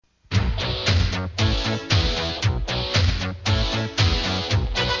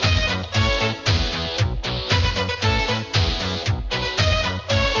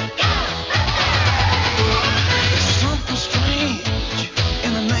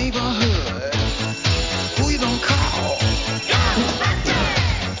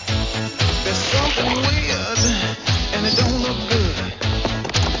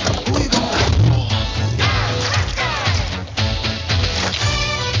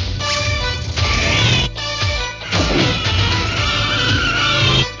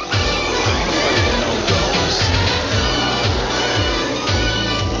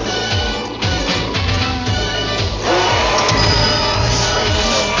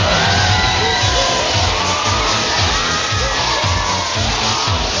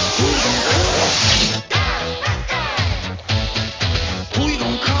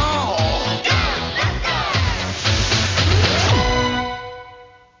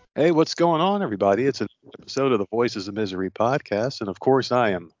Hey, what's going on, everybody? It's an episode of the Voices of Misery podcast. And of course,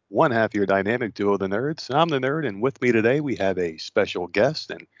 I am one half of your dynamic duo, the nerds. I'm the nerd, and with me today, we have a special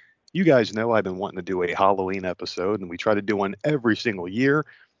guest. And you guys know I've been wanting to do a Halloween episode, and we try to do one every single year.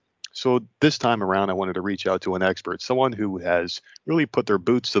 So this time around, I wanted to reach out to an expert, someone who has really put their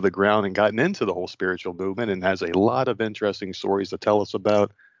boots to the ground and gotten into the whole spiritual movement and has a lot of interesting stories to tell us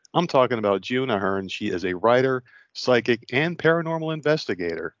about. I'm talking about June Ahern. She is a writer, psychic, and paranormal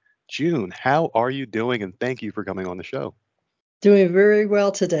investigator. June, how are you doing? And thank you for coming on the show. Doing very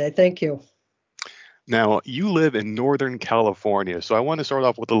well today. Thank you. Now, you live in Northern California, so I want to start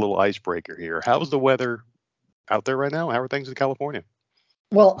off with a little icebreaker here. How's the weather out there right now? How are things in California?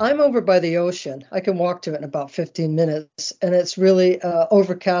 Well, I'm over by the ocean. I can walk to it in about 15 minutes, and it's really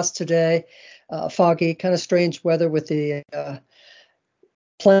overcast today, foggy, kind of strange weather with the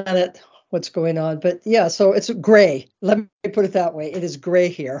planet, what's going on. But yeah, so it's gray. Let me put it that way. It is gray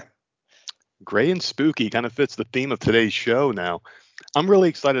here. Gray and spooky kind of fits the theme of today's show now. I'm really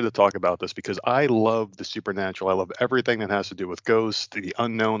excited to talk about this because I love the supernatural. I love everything that has to do with ghosts, the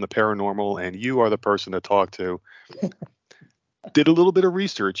unknown, the paranormal, and you are the person to talk to. Did a little bit of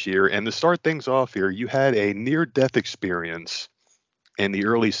research here, and to start things off here, you had a near death experience in the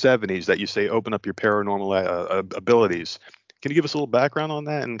early 70s that you say opened up your paranormal abilities. Can you give us a little background on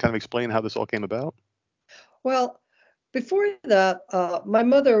that and kind of explain how this all came about? Well, before that, my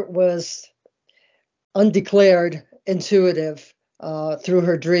mother was undeclared intuitive through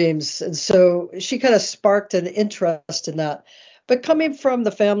her dreams. And so she kind of sparked an interest in that. But coming from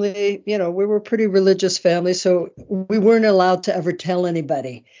the family, we were a pretty religious family, so we weren't allowed to ever tell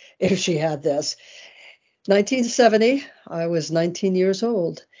anybody if she had this. 1970, I was 19 years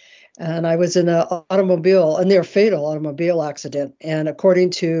old, and I was in a near fatal automobile accident. And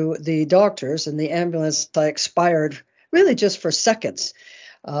according to the doctors and the ambulance, I expired really just for seconds,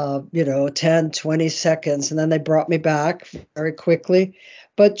 10, 20 seconds. And then they brought me back very quickly.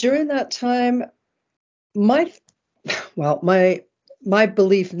 But during that time, my, my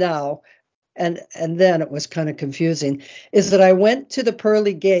belief now, and then it was kind of confusing, is that I went to the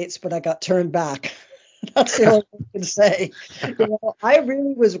pearly gates, but I got turned back. That's the only thing I can say. I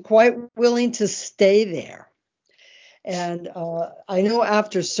really was quite willing to stay there. And I know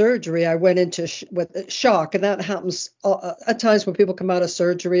after surgery, I went into with shock, and that happens at times when people come out of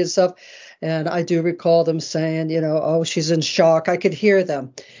surgery and stuff. And I do recall them saying, oh, she's in shock. I could hear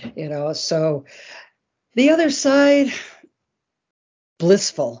them, So the other side,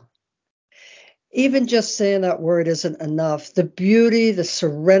 blissful. Even just saying that word isn't enough. The beauty, the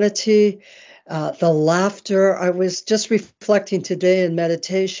serenity, the laughter. I was just reflecting today in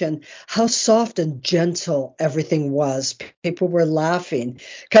meditation how soft and gentle everything was. People were laughing,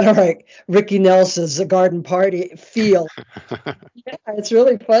 kind of like Ricky Nelson's "A Garden Party" feel. Yeah, it's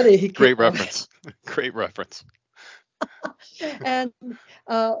really funny. Great reference. Great reference. And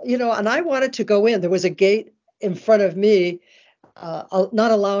and I wanted to go in. There was a gate in front of me, not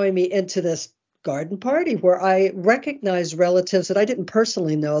allowing me into this garden party where I recognized relatives that I didn't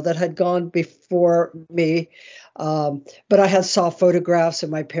personally know that had gone before me. But I had saw photographs in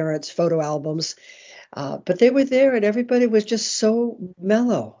my parents' photo albums. But they were there, and everybody was just so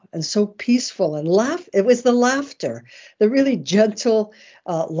mellow and so peaceful and laugh. It was the laughter, the really gentle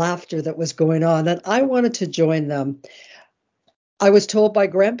laughter that was going on, and I wanted to join them. I was told by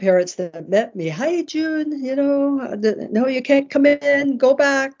grandparents that met me, "Hi, June, no, you can't come in, go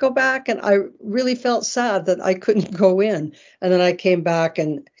back, go back." And I really felt sad that I couldn't go in. And then I came back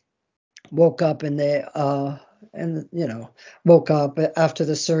and woke up and woke up after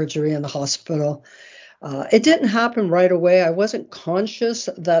the surgery in the hospital. It didn't happen right away. I wasn't conscious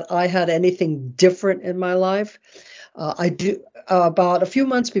that I had anything different in my life. I do About a few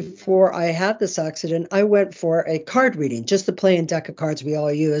months before I had this accident, I went for a card reading, just the plain deck of cards we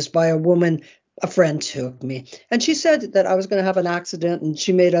all use, by a woman. A friend took me, and she said that I was going to have an accident, and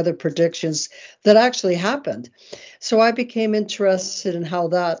she made other predictions that actually happened. So I became interested in how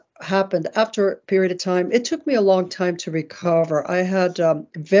that happened after a period of time. It took me a long time to recover. I had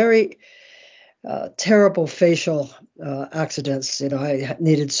very terrible facial accidents. I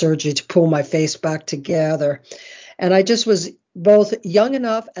needed surgery to pull my face back together. And I just was both young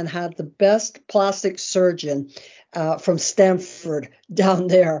enough and had the best plastic surgeon from Stanford down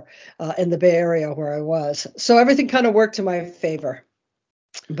there in the Bay Area where I was. So everything kind of worked to my favor.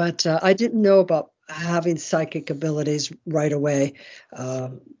 But I didn't know about having psychic abilities right away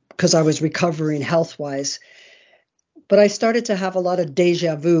because I was recovering health wise. But I started to have a lot of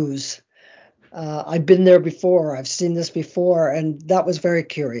deja vus. I've been there before. I've seen this before, and that was very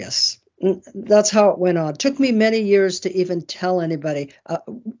curious. That's how it went on. It took me many years to even tell anybody.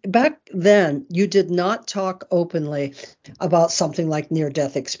 Back then, you did not talk openly about something like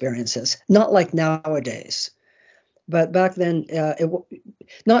near-death experiences, not like nowadays. But back then,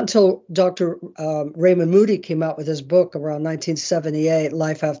 not until Dr. Raymond Moody came out with his book around 1978,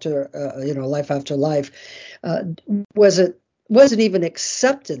 Life After Life, uh, was it wasn't even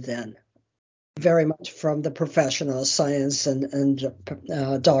accepted then very much from the professional science and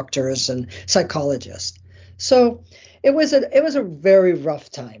doctors and psychologists. So it was a very rough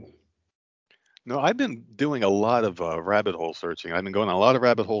time. No, I've been doing a lot of rabbit hole searching. I've been going on a lot of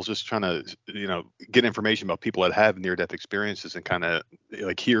rabbit holes just trying to, get information about people that have near death experiences and kind of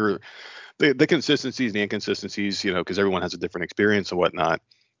like hear the consistencies, the inconsistencies, because everyone has a different experience and whatnot.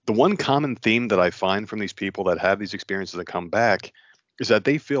 The one common theme that I find from these people that have these experiences that come back is that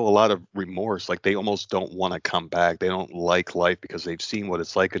they feel a lot of remorse, like they almost don't want to come back. They don't like life because they've seen what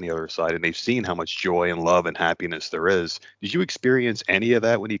it's like on the other side and they've seen how much joy and love and happiness there is. Did you experience any of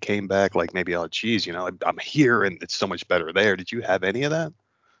that when you came back? Like maybe, oh, geez, I'm here and it's so much better there. Did you have any of that?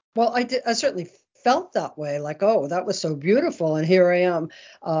 Well, I did. I certainly felt that way. Like, oh, that was so beautiful, and here I am.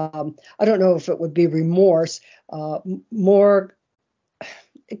 I don't know if it would be remorse. More,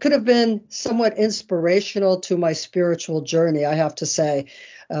 it could have been somewhat inspirational to my spiritual journey. I have to say,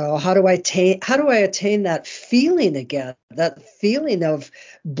 how do I attain that feeling again? That feeling of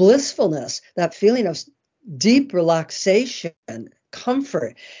blissfulness. That feeling of deep relaxation,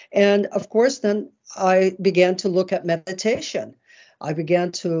 comfort. And of course, then I began to look at meditation. I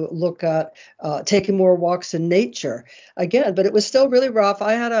began to look at taking more walks in nature again, but it was still really rough.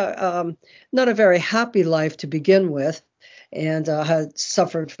 I had not a very happy life to begin with, and had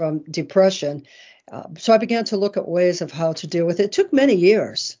suffered from depression. So I began to look at ways of how to deal with it. It took many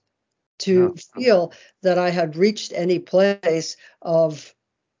years No. to feel that I had reached any place of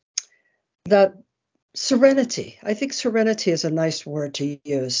that serenity. I think serenity is a nice word to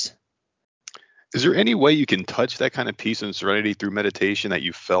use. Is there any way you can touch that kind of peace and serenity through meditation that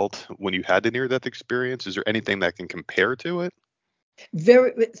you felt when you had the near death experience? Is there anything that can compare to it?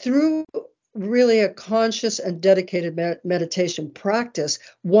 Very through really a conscious and dedicated meditation practice,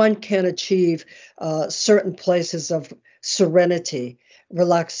 one can achieve certain places of serenity,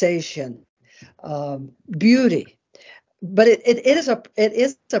 relaxation, beauty. But it is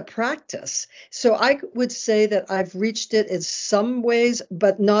a practice. So I would say that I've reached it in some ways,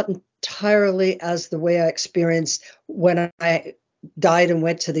 but not entirely as the way I experienced when I died and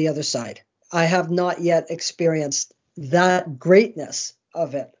went to the other side. I have not yet experienced that greatness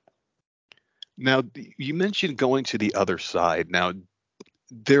of it. Now, you mentioned going to the other side. Now,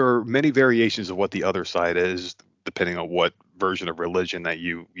 there are many variations of what the other side is, depending on what version of religion that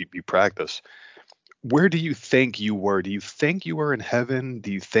you practice. Where do you think you were? Do you think you were in heaven?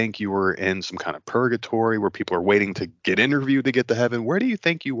 Do you think you were in some kind of purgatory where people are waiting to get interviewed to get to heaven? Where do you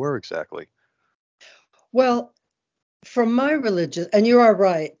think you were exactly? Well, from my religious, and you are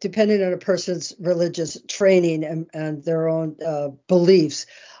right, depending on a person's religious training and their own beliefs,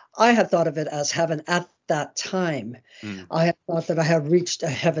 I had thought of it as heaven at that time. Mm. I had thought that I had reached a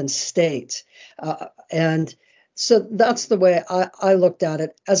heaven state. And so that's the way I looked at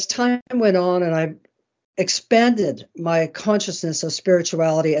it. As time went on and I expanded my consciousness of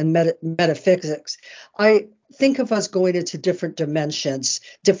spirituality and metaphysics, I think of us going into different dimensions,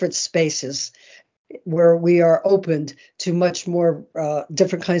 different spaces where we are opened to much more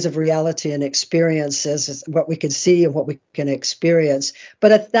different kinds of reality and experiences, what we can see and what we can experience.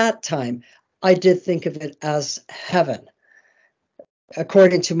 But at that time, I did think of it as heaven,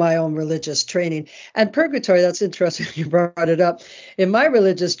 according to my own religious training. And purgatory, that's interesting you brought it up. In my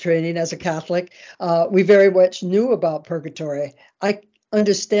religious training as a Catholic, we very much knew about purgatory. I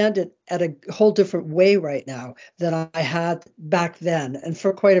understand it at a whole different way right now than I had back then, and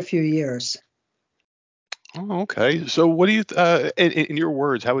for quite a few years. Oh, okay. So, what do you, in your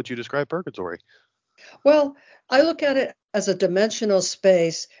words, how would you describe purgatory? Well, I look at it as a dimensional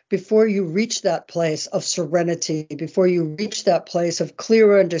space before you reach that place of serenity, before you reach that place of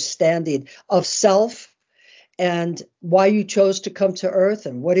clear understanding of self and why you chose to come to Earth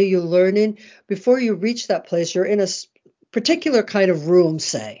and what are you learning. Before you reach that place, you're in a particular kind of room,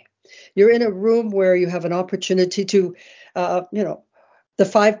 say. You're in a room where you have an opportunity to, uh, you know, the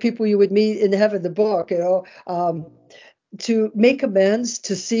five people you would meet in heaven, the book, to make amends,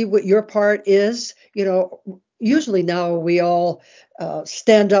 to see what your part is, usually now we all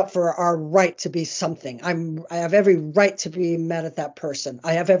stand up for our right to be something. I have every right to be mad at that person.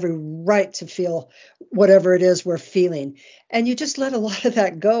 I have every right to feel whatever it is we're feeling. And you just let a lot of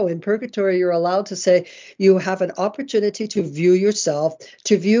that go. In purgatory, you're allowed to say you have an opportunity to view yourself,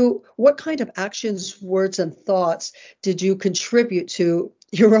 to view what kind of actions, words, and thoughts did you contribute to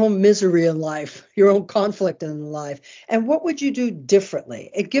your own misery in life, your own conflict in life, and what would you do differently?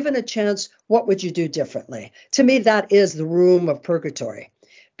 If given a chance, what would you do differently? To me, that is the room of purgatory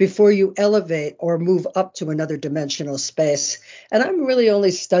before you elevate or move up to another dimensional space. And I'm really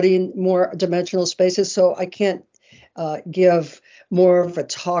only studying more dimensional spaces, so I can't give more of a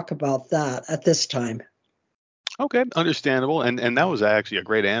talk about that at this time. Okay, understandable. And that was actually a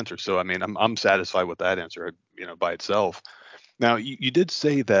great answer. So I mean, I'm satisfied with that answer, by itself. Now, you did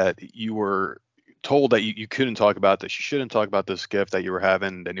say that you were told that you couldn't talk about this, you shouldn't talk about this gift that you were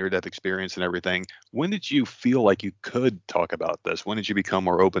having, the near death experience and everything. When did you feel like you could talk about this? When did you become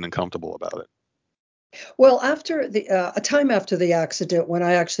more open and comfortable about it? Well, after the a time after the accident, when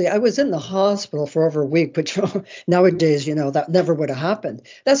I was in the hospital for over a week, which nowadays, that never would have happened.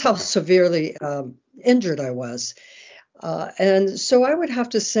 That's how severely injured I was. And so I would have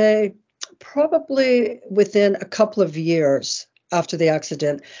to say, probably within a couple of years after the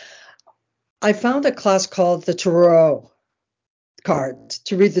accident, I found a class called the Tarot cards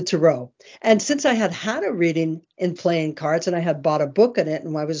to read the tarot. And since I had had a reading in playing cards and I had bought a book in it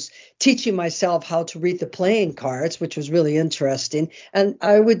and I was teaching myself how to read the playing cards, which was really interesting. And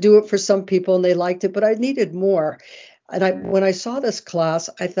I would do it for some people and they liked it, but I needed more. And when I saw this class,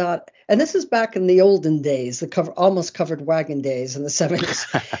 I thought, and this is back in the olden days, the almost covered wagon days in the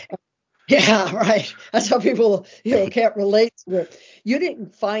 70s. Yeah, right. That's how people, can't relate to it. You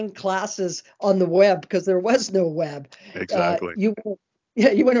didn't find classes on the web because there was no web. Exactly. You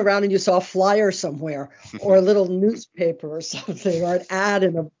yeah, you went around and you saw a flyer somewhere or a little newspaper or something or an ad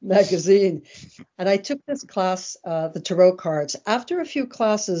in a magazine. And I took this class, the tarot cards. After a few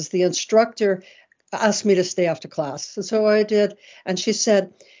classes, the instructor asked me to stay after class. And so I did. And she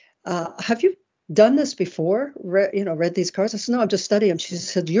said, have you done this before? Read these cards? I said, no, I'm just studying. She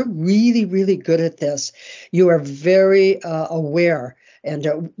said, you're really, really good at this. You are very aware. And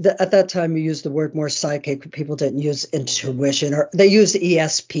at that time, we used the word more psychic. People didn't use intuition, or they used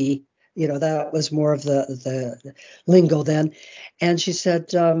ESP. That was more of the lingo then. And she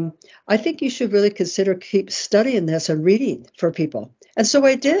said, I think you should really consider keep studying this and reading for people. And so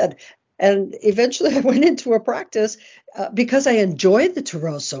I did. And eventually I went into a practice because I enjoyed the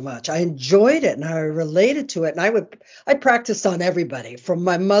tarot so much. I enjoyed it and I related to it. And I practiced on everybody, from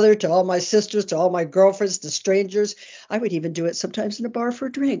my mother to all my sisters to all my girlfriends to strangers. I would even do it sometimes in a bar for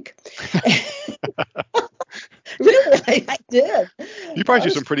a drink. Really, I did. You probably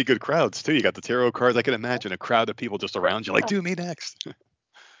do some pretty good crowds too. You got the tarot cards. I can imagine a crowd of people just around you, like, do me next.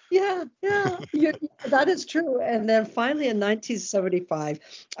 Yeah, yeah, that is true. And then finally in 1975,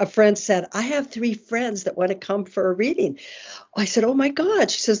 a friend said, I have three friends that want to come for a reading. I said, oh my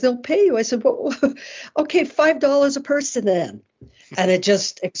God. She says, they'll pay you. I said, well, okay, $5 a person then. And it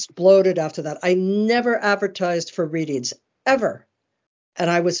just exploded after that. I never advertised for readings ever. And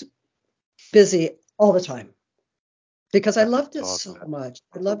I was busy all the time because I That's loved it so awesome. much.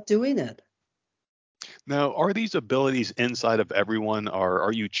 I loved doing it. Now, are these abilities inside of everyone, or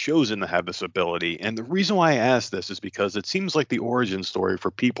are you chosen to have this ability? And the reason why I ask this is because it seems like the origin story for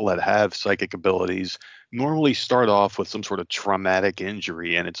people that have psychic abilities normally start off with some sort of traumatic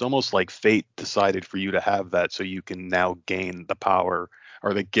injury, and it's almost like fate decided for you to have that so you can now gain the power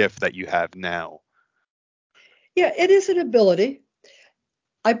or the gift that you have now. Yeah, it is an ability.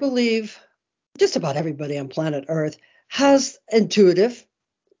 I believe just about everybody on planet Earth has intuitive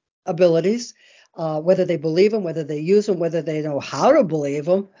abilities, whether they believe them, whether they use them, whether they know how to believe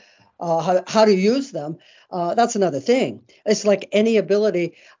them, how to use them. That's another thing. It's like any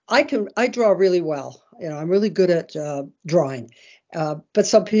ability. I draw really well. I'm really good at drawing, but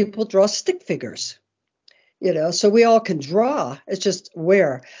some people draw stick figures. So we all can draw. It's just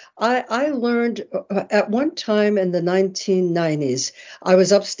where. I learned at one time in the 1990s. I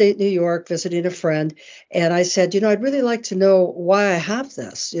was upstate New York visiting a friend, and I said, I'd really like to know why I have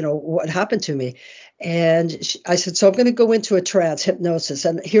this, what happened to me. And I said, so I'm going to go into a trance hypnosis,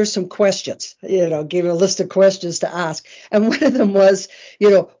 and here's some questions, gave her a list of questions to ask. And one of them was,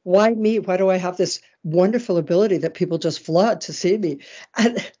 why me? Why do I have this wonderful ability that people just flood to see me?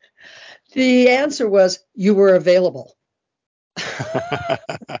 And the answer was, you were available.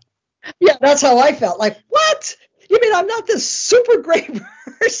 Yeah, that's how I felt. Like, what? You mean I'm not this super great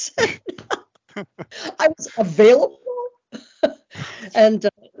person? I was available. And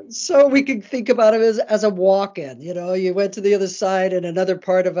So we can think about it as a walk-in. You went to the other side and another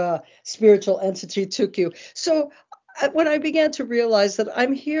part of a spiritual entity took you. So when I began to realize that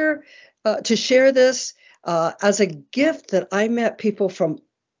I'm here to share this as a gift, that I met people from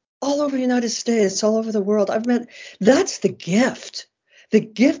all over the United States, all over the world. That's the gift. The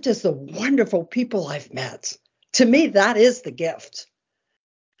gift is the wonderful people I've met. To me, that is the gift.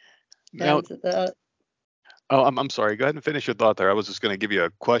 Now, And oh, I'm sorry. Go ahead and finish your thought there. I was just going to give you a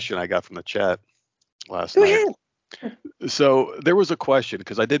question I got from the chat last go night. ahead. So there was a question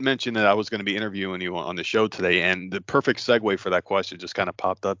because I did mention that I was going to be interviewing you on the show today, and the perfect segue for that question just kind of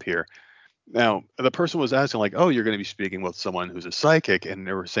popped up here. Now, the person was asking, like, oh, you're going to be speaking with someone who's a psychic. And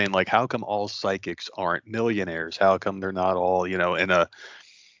they were saying, like, how come all psychics aren't millionaires? How come they're not all, in a,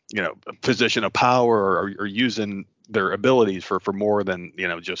 position of power or using their abilities for more than,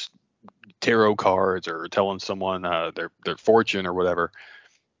 just tarot cards or telling someone their fortune or whatever?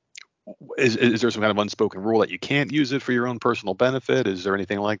 Is there some kind of unspoken rule that you can't use it for your own personal benefit? Is there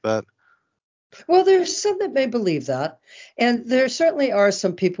anything like that? Well, there's some that may believe that. And there certainly are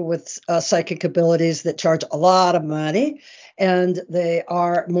some people with psychic abilities that charge a lot of money, and they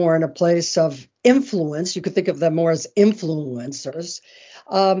are more in a place of influence. You could think of them more as influencers.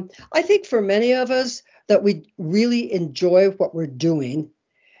 I think for many of us that we really enjoy what we're doing,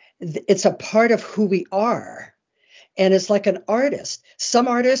 it's a part of who we are. And it's like an artist. Some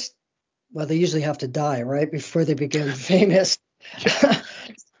artists, well, they usually have to die, right, before they become famous. Yeah,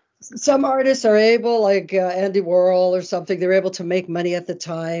 Some artists are able, like Andy Warhol or something, they're able to make money at the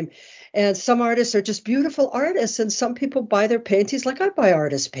time. And some artists are just beautiful artists. And some people buy their paintings, like I buy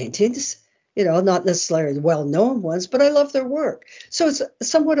artist paintings, not necessarily well known ones, but I love their work. So it's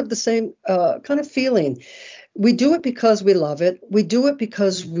somewhat of the same kind of feeling. We do it because we love it. We do it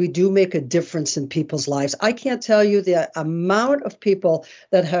because we do make a difference in people's lives. I can't tell you the amount of people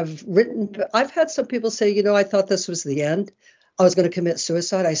that have written. I've had some people say, I thought this was the end. I was going to commit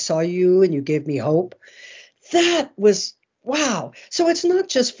suicide. I saw you and you gave me hope. That was wow. So it's not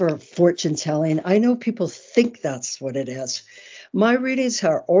just for fortune telling. I know people think that's what it is. My readings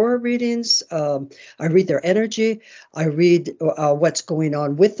are aura readings. I read their energy. I read what's going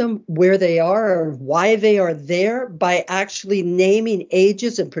on with them, where they are, or why they are there by actually naming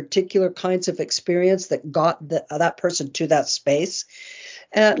ages and particular kinds of experience that got that person to that space.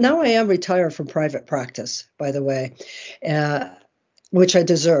 Now I am retired from private practice, by the way, uh, which I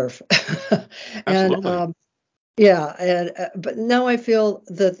deserve. and absolutely. yeah, and but now I feel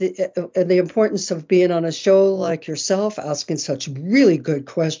that the importance of being on a show like yourself, asking such really good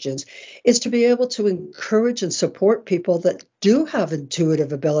questions, is to be able to encourage and support people that do have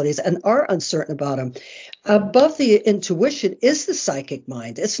intuitive abilities and are uncertain about them. Above the intuition is the psychic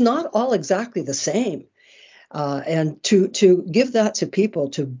mind. It's not all exactly the same, and to give that to people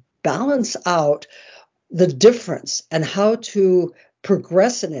to balance out the difference and how to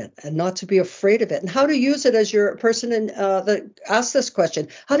progress in it and not to be afraid of it and how to use it as your person that asked this question,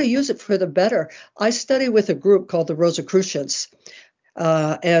 how to use it for the better. I study with a group called the Rosicrucians,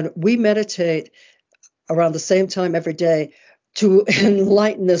 and we meditate around the same time every day to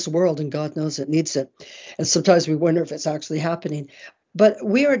enlighten this world, and God knows it needs it. And sometimes we wonder if it's actually happening. But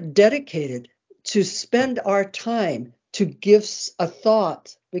we are dedicated to spend our time to give a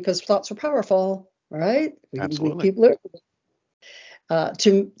thought, because thoughts are powerful, right? We Absolutely. keep learning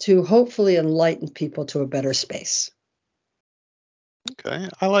to hopefully enlighten people to a better space. Okay.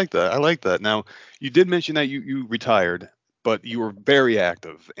 I like that. I like that. Now, you did mention that you retired, but you were very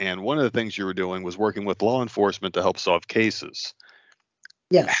active. And one of the things you were doing was working with law enforcement to help solve cases.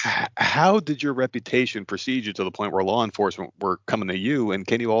 Yes. How did your reputation precede you to the point where law enforcement were coming to you? And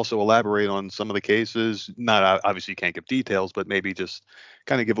can you also elaborate on some of the cases? Not obviously you can't give details, but maybe just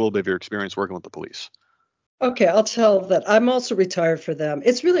kind of give a little bit of your experience working with the police. Okay, I'll tell that I'm also retired for them.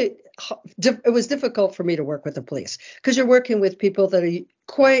 It's really, it was difficult for me to work with the police because you're working with people that are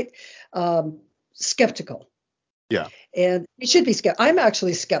quite skeptical, Yeah, and you should be skeptical. I'm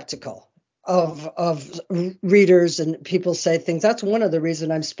actually skeptical of readers and people say things. That's one of the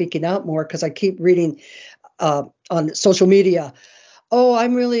reasons I'm speaking out more, because I keep reading on social media. Oh,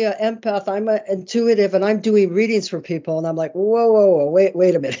 I'm really an empath. I'm an intuitive, and I'm doing readings for people. And I'm like, whoa, whoa, whoa,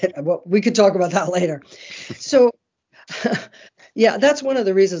 wait a minute. Well, we could talk about that later. So yeah, that's one of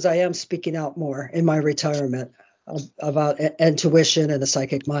the reasons I am speaking out more in my retirement about intuition and the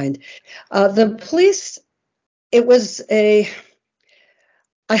psychic mind. The police, it was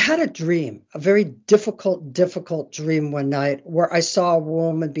I had a dream, a very difficult dream one night where I saw a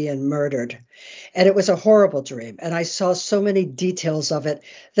woman being murdered. And it was a horrible dream. And I saw so many details of it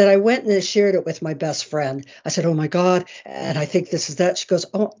that I went and shared it with my best friend. I said, "Oh my God." And I think this is that. She goes,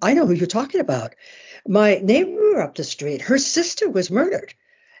 "Oh, I know who you're talking about. My neighbor up the street, her sister was murdered."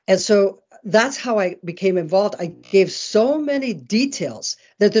 And so that's how I became involved. I gave so many details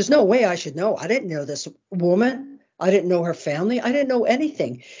that there's no way I should know. I didn't know this woman. I didn't know her family. I didn't know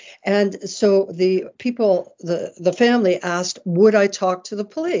anything. And so the people, the family asked, would I talk to the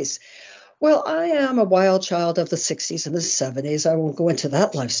police? Well, I am a wild child of the 60s and the 70s. I won't go into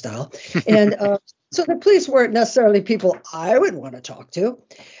that lifestyle. And so the police weren't necessarily people I would want to talk to.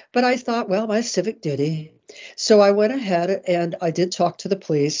 But I thought, well, my civic duty. So I went ahead and I did talk to the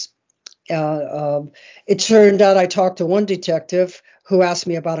police. It turned out I talked to one detective who asked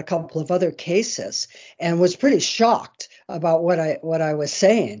me about a couple of other cases and was pretty shocked about what I was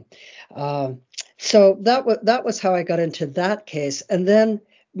saying. Um, so that was how I got into that case. And then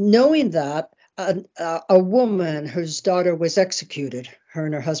knowing that a woman whose daughter was executed, her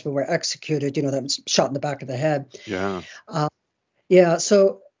and her husband were executed, that was shot in the back of the head. Yeah. Uh, yeah,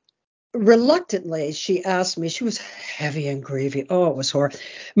 so reluctantly, she asked me, she was heavy and grieving. Oh, it was horrible.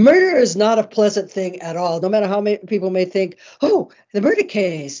 Murder is not a pleasant thing at all, no matter how many people may think, oh, the murder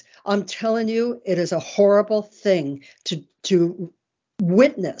case. I'm telling you, it is a horrible thing to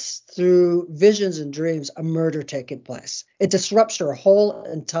witness through visions and dreams a murder taking place. It disrupts your whole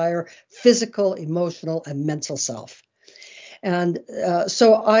entire physical, emotional, and mental self. And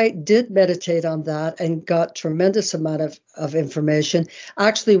so I did meditate on that and got tremendous amount of information.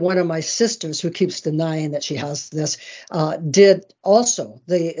 Actually, one of my sisters, who keeps denying that she has this, did also.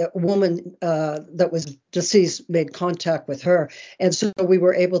 The woman that was deceased made contact with her. And so we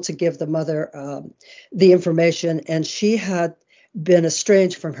were able to give the mother the information, and she had been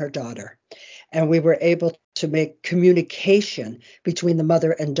estranged from her daughter, and we were able to make communication between the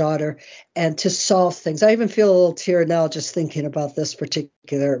mother and daughter and to solve things. I even feel a little tear now just thinking about this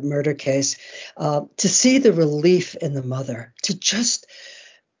particular murder case, to see the relief in the mother, to just,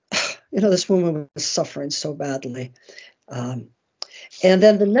 this woman was suffering so badly. Um, and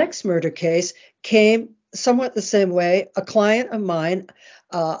then the next murder case came somewhat the same way. A client of mine,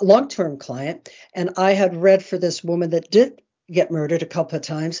 a long-term client, and I had read for this woman that did get murdered a couple of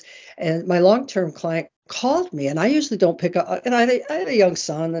times. And my long-term client called me, and I usually don't pick up. And I had a young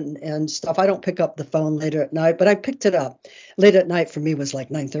son and stuff. I don't pick up the phone later at night, but I picked it up. Late at night for me was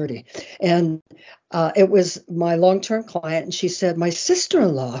like 9:30, and it was my long-term client, and she said my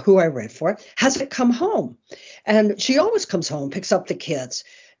sister-in-law, who I read for, hasn't come home. And she always comes home, picks up the kids.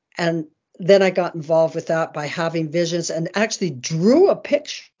 And then I got involved with that by having visions and actually drew a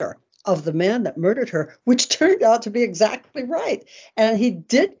picture of the man that murdered her, which turned out to be exactly right. And he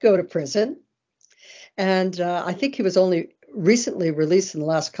did go to prison. And I think he was only recently released in the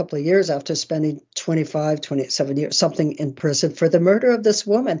last couple of years after spending 25, 27 years, something in prison for the murder of this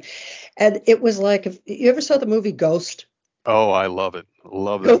woman. And it was like, if you ever saw the movie Ghost? Oh, I love it.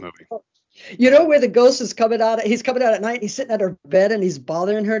 Love that Ghost. movie. Where the ghost is coming out? He's coming out at night. He's sitting at her bed and he's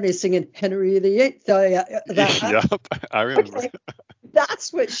bothering her and he's singing Henry VIII. That Yep, I remember. okay,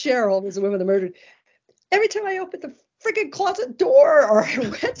 that's what Cheryl was the woman that murdered. Every time I opened the freaking closet door or I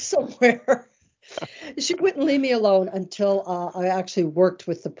went somewhere, she wouldn't leave me alone until I actually worked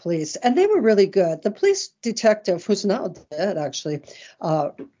with the police, and they were really good. The police detective, who's now dead, actually,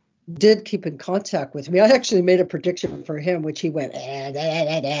 did keep in contact with me. I actually made a prediction for him, which he went,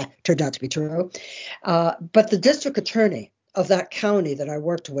 turned out to be true. But the district attorney of that county that I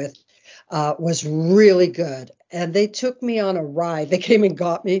worked with was really good. And they took me on a ride. They came and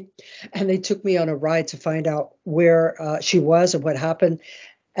got me, and they took me on a ride to find out where she was and what happened.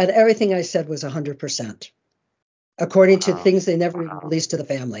 And everything I said was 100%, according to Wow, things they never even released to the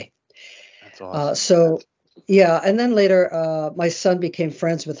family. that's awesome. So yeah, and then later, my son became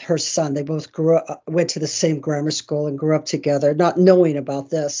friends with her son. They both went to the same grammar school and grew up together, not knowing about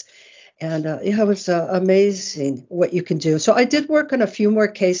this. And yeah, it was amazing what you can do. So I did work on a few more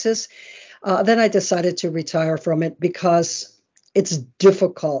cases. Then I decided to retire from it because it's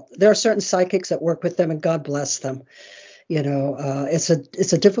difficult. There are certain psychics that work with them, and God bless them. It's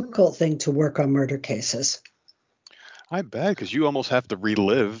a difficult thing to work on murder cases. I bet because you almost have to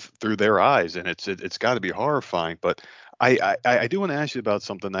relive through their eyes, and it's got to be horrifying. But I do want to ask you about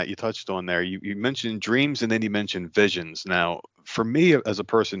something that you touched on there. You mentioned dreams, and then you mentioned visions. Now, for me, as a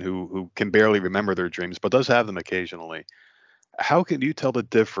person who can barely remember their dreams, but does have them occasionally, how can you tell the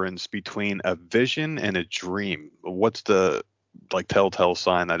difference between a vision and a dream? What's the like telltale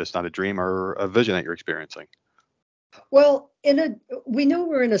sign that it's not a dream or a vision that you're experiencing? Well, we know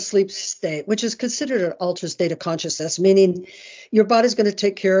we're in a sleep state, which is considered an altered state of consciousness, meaning your body's going to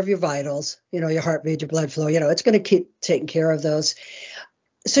take care of your vitals, your heartbeat, your blood flow, it's going to keep taking care of those.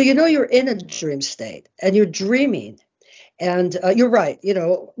 So you're in a dream state and you're dreaming. And you're right.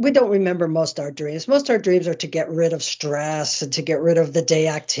 We don't remember most our dreams. Most our dreams are to get rid of stress and to get rid of the day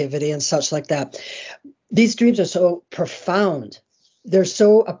activity and such like that. These dreams are so profound.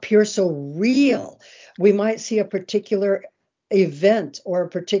 Appear so real. We might see a particular event or a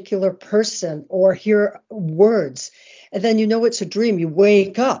particular person or hear words. And then it's a dream. You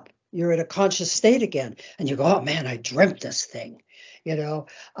wake up, you're in a conscious state again, and you go, oh man, I dreamt this thing.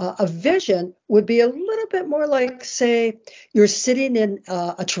 A vision would be a little bit more like, say, you're sitting in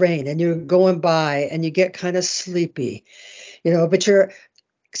a train and you're going by and you get kind of sleepy, but you're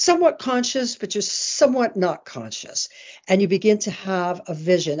somewhat conscious, but you're somewhat not conscious. And you begin to have a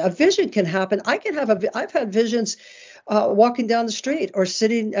vision. A vision can happen. I've had visions walking down the street or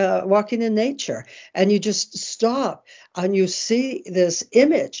sitting, walking in nature, and you just stop and you see this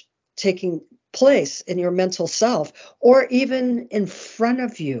image taking place in your mental self, or even in front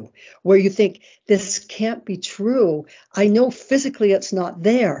of you, where you think, this can't be true. I know physically it's not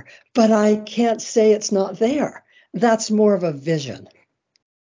there, but I can't say it's not there. That's more of a vision.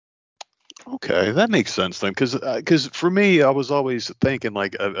 Okay, that makes sense then, because for me, I was always thinking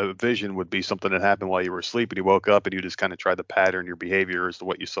like a vision would be something that happened while you were asleep and you woke up and you just kind of tried to pattern your behavior as to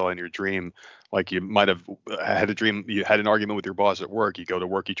what you saw in your dream. Like you might have had a dream, you had an argument with your boss at work. You go to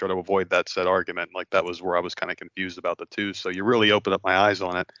work, you try to avoid that said argument. Like that was where I was kind of confused about the two. So you really opened up my eyes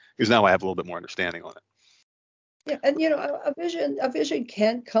on it because now I have a little bit more understanding on it. Yeah, and a vision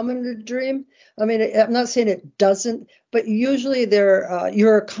can come in a dream. I mean, I'm not saying it doesn't, but usually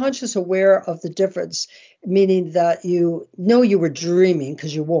you're conscious aware of the difference, meaning that you know you were dreaming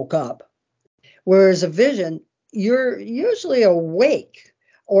because you woke up. Whereas a vision, you're usually awake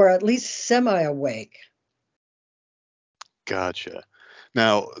or at least semi-awake. Gotcha.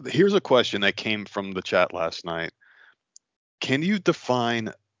 Now, here's a question that came from the chat last night. Can you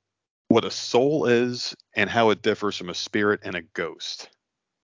define what a soul is and how it differs from a spirit and a ghost?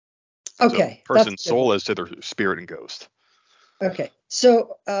 So, Okay, that's person's a good one. soul is to their spirit and ghost. Okay,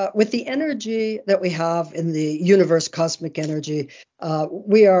 so with the energy that we have in the universe, cosmic energy,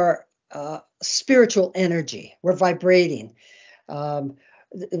 we are spiritual energy. We're vibrating. Um,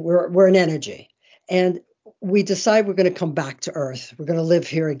 we're an energy, and we decide we're going to come back to Earth. We're going to live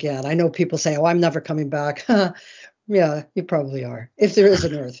here again. I know people say, "Oh, I'm never coming back." Yeah, you probably are. If there is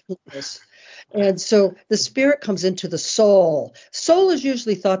an Earth, who knows? And so the spirit comes into the soul. Soul is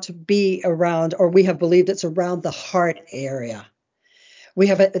usually thought to be around, or we have believed it's around the heart area.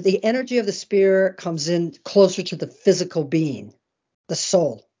 The energy of the spirit comes in closer to the physical being, the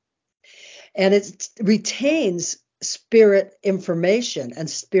soul, and it retains spirit information and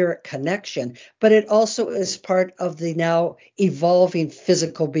spirit connection, but it also is part of the now evolving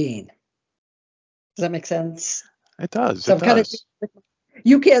physical being. Does that make sense? It does. So It I'm kind of, does.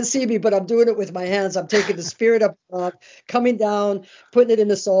 you can't see me, but I'm doing it with my hands. I'm taking the spirit up, coming down, putting it in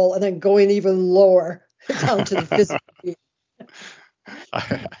the soul, and then going even lower down to the physical being.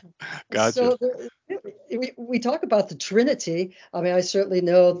 Gotcha. So we talk about the Trinity. I mean, I certainly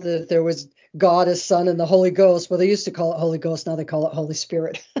know that there was God as Son and the Holy Ghost. Well, they used to call it Holy Ghost. Now they call it Holy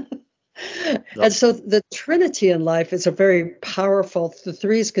Spirit. Yep. And so the Trinity in life is a very powerful, the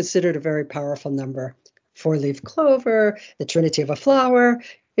three is considered a very powerful number. Four-leaf clover, the Trinity of a flower,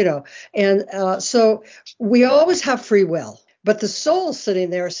 you know. And so we always have free will. But the soul sitting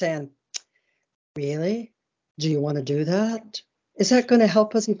there saying, really? Do you want to do that? Is that going to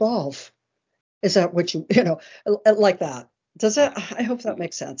help us evolve? Is that what like that? Does that? I hope that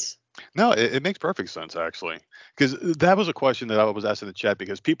makes sense. No, it makes perfect sense actually, because that was a question that I was asked in the chat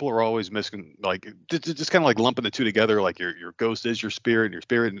because people are always missing, like just kind of like lumping the two together, like your ghost is your spirit,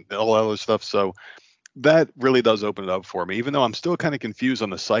 and all that other stuff. So that really does open it up for me, even though I'm still kind of confused on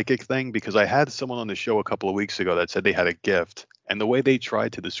the psychic thing because I had someone on the show a couple of weeks ago that said they had a gift, and the way they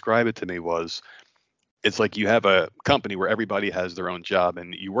tried to describe it to me was it's like you have a company where everybody has their own job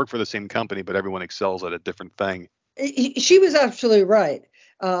and you work for the same company, but everyone excels at a different thing. She was absolutely right.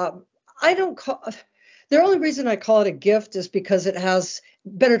 Uh, I don't call The only reason I call it a gift is because it has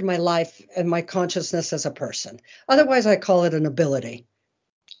bettered my life and my consciousness as a person. Otherwise, I call it an ability.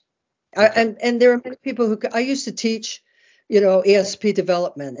 Okay. And there are many people I used to teach, ESP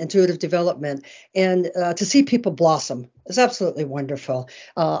development, intuitive development, and to see people blossom is absolutely wonderful.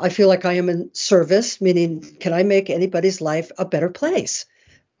 I feel like I am in service, meaning, can I make anybody's life a better place?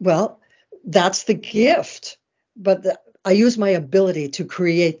 Well, that's the gift, but I use my ability to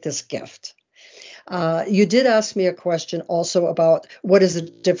create this gift. You did ask me a question also about what is the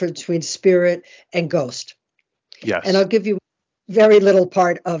difference between spirit and ghost. And Yes. I'll give you very little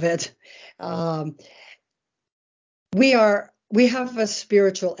part of it. Um, we have a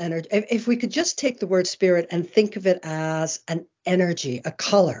spiritual energy. If we could just take the word spirit and think of it as an energy, a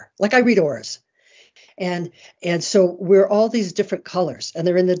color, like I read auras. And and so we're all these different colors, and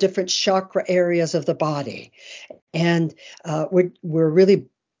they're in the different chakra areas of the body. And we're really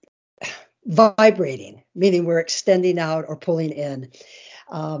vibrating, meaning we're extending out or pulling in.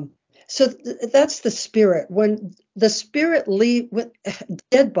 Um, so that's the spirit. When the spirit leave with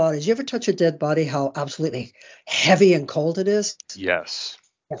dead bodies, you ever touch a dead body? How absolutely heavy and cold it is. Yes.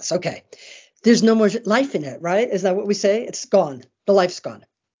 Yes. Okay. There's no more life in it, right? Is that what we say? It's gone. The life's gone.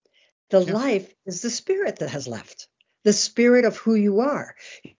 The Yeah. life is the spirit that has left. The spirit of who you are,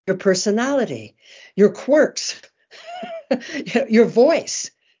 your personality, your quirks, your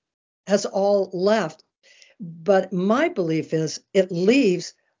voice has all left. But my belief is it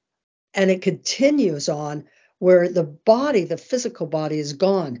leaves and it continues on where the body, the physical body, is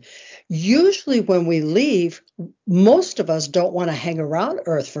gone. Usually, when we leave, most of us don't want to hang around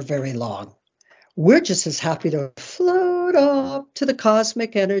Earth for very long. We're just as happy to float off to the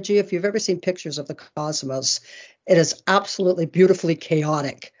cosmic energy. If you've ever seen pictures of the cosmos, it is absolutely beautifully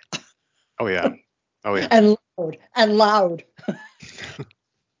chaotic Oh yeah. Oh yeah. and loud.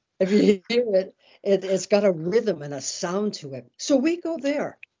 If you hear it, it's got a rhythm and a sound to it. So we go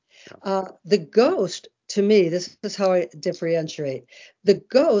there. Yeah. The ghost, to me, this is how I differentiate. The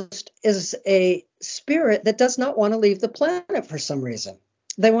ghost is a spirit that does not want to leave the planet for some reason.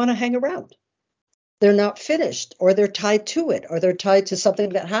 They want to hang around. They're not finished, or they're tied to it, or they're tied to something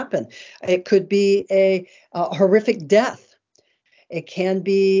that happened. It could be a horrific death. It can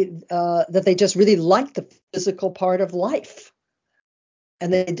be that they just really like the physical part of life,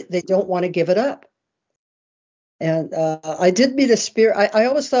 and they don't want to give it up. And I did meet a spirit. I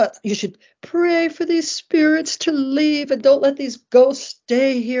always thought you should pray for these spirits to leave and don't let these ghosts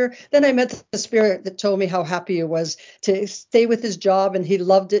stay here. Then I met the spirit that told me how happy he was to stay with his job, and he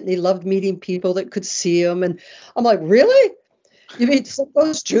loved it, and he loved meeting people that could see him. And I'm like, really? You mean some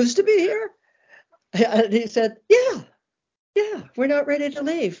ghosts choose to be here? And he said, yeah, yeah, we're not ready to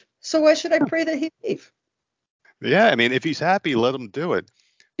leave. So why should I pray that he leave? Yeah. I mean, if he's happy, let him do it.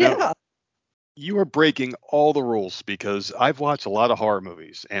 Now, Yeah. you are breaking all the rules because I've watched a lot of horror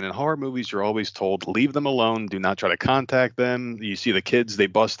movies, and in horror movies, you're always told leave them alone, do not try to contact them. You see the kids, they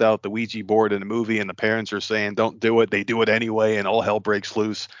bust out the Ouija board in the movie, and the parents are saying don't do it. They do it anyway, and all hell breaks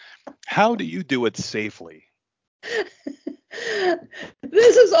loose. How do you do it safely?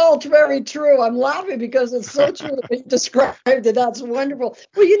 This is all very true. I'm laughing because it's so true that you described it. That's wonderful.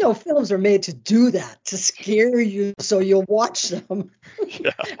 Well, films are made to do that, to scare you so you'll watch them.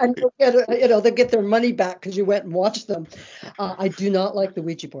 Yeah. And they'll get their money back because you went and watched them. I do not like the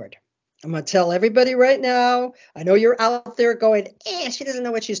Ouija board. I'm going to tell everybody right now. I know you're out there going, she doesn't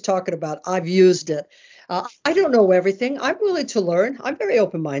know what she's talking about. I've used it. I don't know everything. I'm willing to learn. I'm very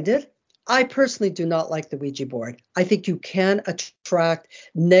open-minded. I personally do not like the Ouija board. I think you can attract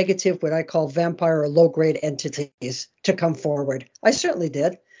negative, what I call vampire or low-grade entities to come forward. I certainly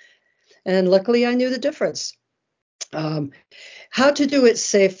did. And luckily, I knew the difference. Um, how to do it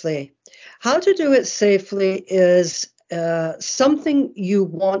safely? How to do it safely is something you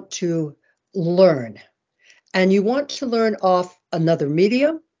want to learn, and you want to learn off another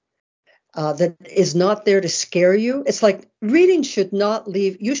medium that is not there to scare you. It's like reading you should not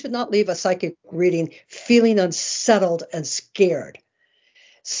leave a psychic reading feeling unsettled and scared.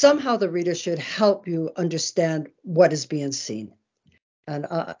 Somehow the reader should help you understand what is being seen. And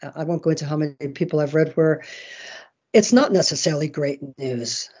I won't go into how many people I've read where it's not necessarily great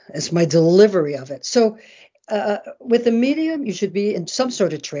news. It's my delivery of it. So with the medium, you should be in some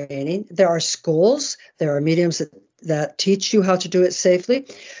sort of training. There are schools, there are mediums that teach you how to do it safely.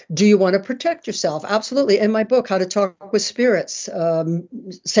 Do you want to protect yourself? Absolutely. In my book, How to Talk with Spirits,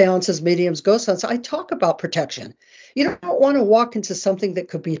 Seances, Mediums, Ghost Hunts, I talk about protection. You don't want to walk into something that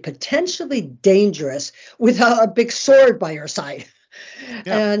could be potentially dangerous without a big sword by your side.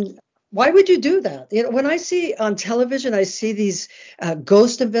 Yeah. And why would you do that? When I see on television, I see these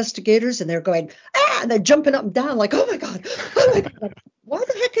ghost investigators, and they're going, and they're jumping up and down like, oh my God. Why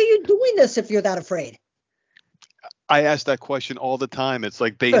the heck are you doing this if you're that afraid? I ask that question all the time. It's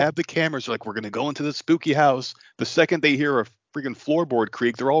like they have the cameras, like, we're going to go into the spooky house. The second they hear a freaking floorboard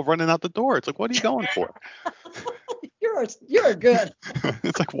creak, they're all running out the door. It's like, what are you going for? You're good.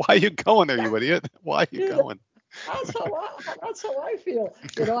 It's like, why are you going there, you idiot? Why are you You know, going? that's how I feel.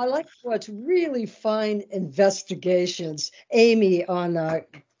 I like to watch really fine investigations. Amy on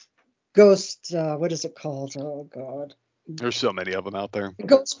ghost, what is it called? Oh God. There's so many of them out there. The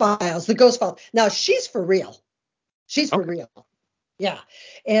Ghost Files. Now she's for real. She's for Okay. real. Yeah.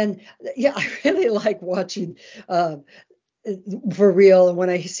 And yeah, I really like watching uh, for real. And when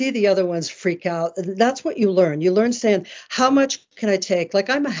I see the other ones freak out, that's what you learn. You learn saying, how much can I take? Like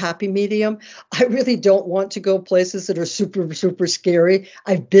I'm a happy medium. I really don't want to go places that are super, super scary.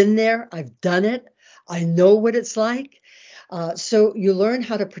 I've been there. I've done it. I know what it's like. So you learn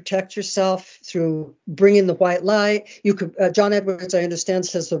how to protect yourself through bringing the white light. You could, John Edwards, I understand,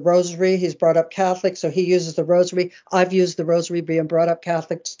 says the rosary. He's brought up Catholic, so he uses the rosary. I've used the rosary, being brought up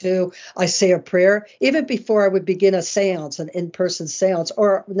Catholic too. I say a prayer even before I would begin a seance, an in-person seance,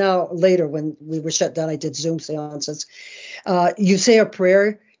 or now later when we were shut down, I did Zoom seances. You say a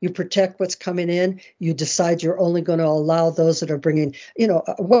prayer, you protect what's coming in, you decide you're only going to allow those that are bringing,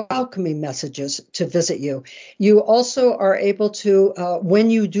 welcoming messages to visit you. You also are able to, when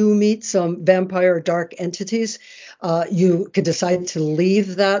you do meet some vampire or dark entities, you can decide to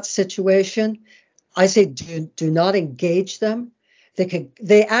leave that situation. I say do not engage them.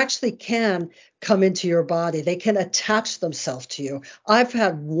 They actually can come into your body. They can attach themselves to you. I've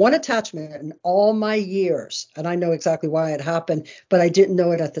had one attachment in all my years, and I know exactly why it happened, but I didn't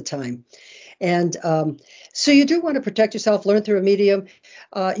know it at the time. And so you do want to protect yourself, learn through a medium.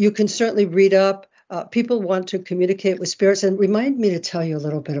 You can certainly read up. People want to communicate with spirits, and remind me to tell you a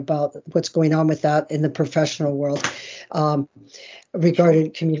little bit about what's going on with that in the professional world. Sure.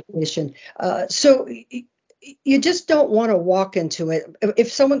 Regarding communication. So you just don't want to walk into it.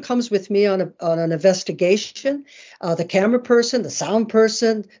 If someone comes with me on an investigation, the camera person, the sound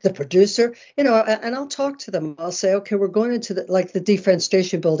person, the producer, and I'll talk to them. I'll say, okay, we're going into the Defense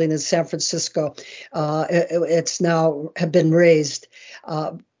Station building in San Francisco. It's now have been raised.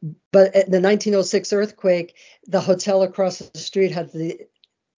 But in the 1906 earthquake, the hotel across the street had the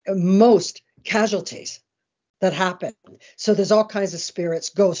most casualties that happened. So there's all kinds of spirits,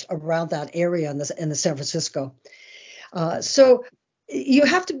 ghosts around that area in the San Francisco. So you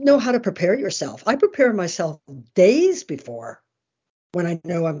have to know how to prepare yourself. I prepare myself days before when I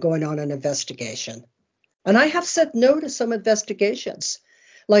know I'm going on an investigation. And I have said no to some investigations,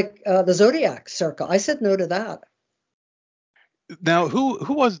 like the Zodiac Circle. I said no to that. Now, who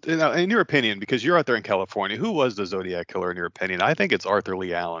was, now, in your opinion, because you're out there in California, who was the Zodiac killer in your opinion? I think it's Arthur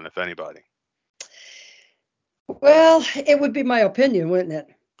Lee Allen, if anybody. Well, it would be my opinion, wouldn't it?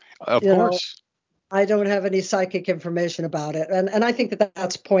 Of You know, course. I don't have any psychic information about it, and I think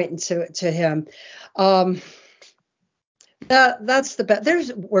that's pointing to him. Um, that's the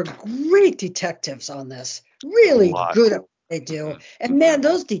best. We're great detectives on this, A really lot. good at what they do. Mhm. And man,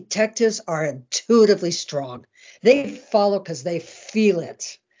 those detectives are intuitively strong. They follow because they feel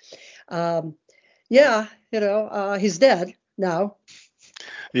it. Um, yeah, he's dead now.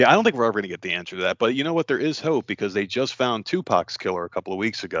 Yeah, I don't think we're ever going to get the answer to that. But you know what? There is hope because they just found Tupac's killer a couple of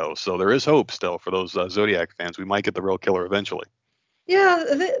weeks ago. So there is hope still for those Zodiac fans. We might get the real killer eventually. Yeah,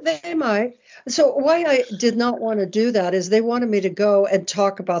 they might. So why I did not want to do that is they wanted me to go and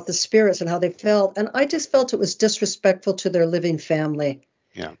talk about the spirits and how they felt, and I just felt it was disrespectful to their living family.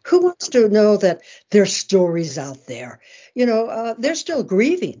 Yeah. Who wants to know that there's stories out there? They're still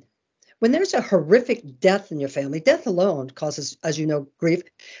grieving. When there's a horrific death in your family, death alone causes, as you know, grief.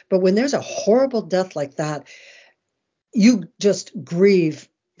 But when there's a horrible death like that, you just grieve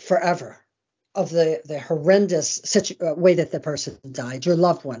forever of the horrendous way that the person died, your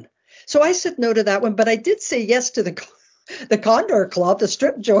loved one. So I said no to that one, but I did say yes to the Condor Club, the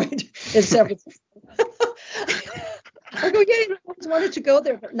strip joint in San Francisco. I go, yeah, I always wanted to go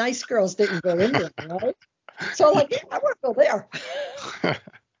there, but nice girls didn't go in there, right? So I'm like, yeah, I want to go there.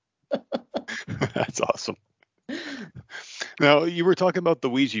 That's awesome. Now, you were talking about the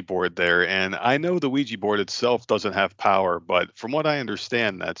Ouija board there, and I know the Ouija board itself doesn't have power, but from what I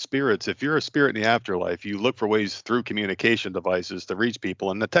understand, that spirits, if you're a spirit in the afterlife, you look for ways through communication devices to reach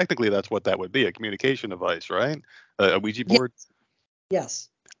people, and technically that's what that would be, a communication device, right? A Ouija Yes, board. yes.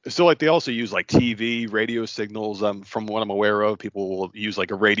 So, like, they also use like TV, radio signals. From what I'm aware of, people will use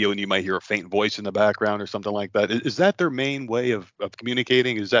like a radio, and you might hear a faint voice in the background or something like that. Is that their main way of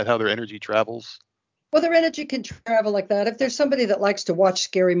communicating? Is that how their energy travels? Well, their energy can travel like that. If there's somebody that likes to watch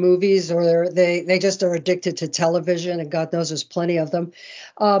scary movies, or they just are addicted to television, and God knows there's plenty of them,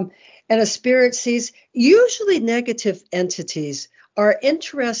 um, and a spirit sees, usually negative entities are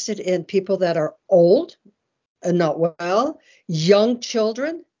interested in people that are old and not well, young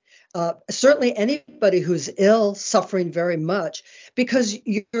children, certainly anybody who's ill, suffering very much, because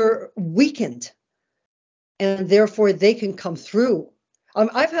you're weakened, and therefore they can come through.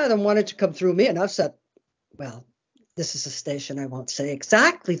 I've had them wanted to come through me, and I've said, well, this is a station. I won't say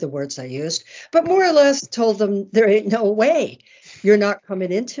exactly the words I used, but more or less told them there ain't no way you're not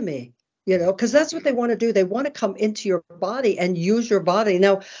coming into me. Because that's what they want to do. They want to come into your body and use your body.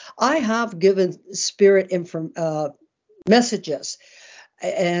 Now, I have given spirit messages,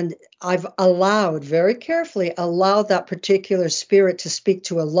 and I've very carefully allowed that particular spirit to speak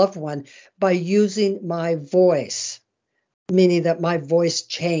to a loved one by using my voice, meaning that my voice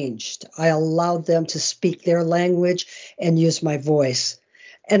changed. I allowed them to speak their language and use my voice.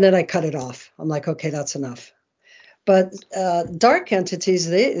 And then I cut it off. I'm like, okay, that's enough. But dark entities,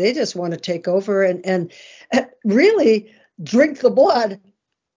 they just want to take over and really drink the blood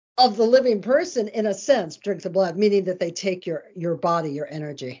of the living person, in a sense, drink the blood, meaning that they take your body, your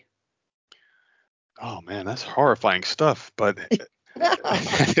energy. Oh man, that's horrifying stuff. But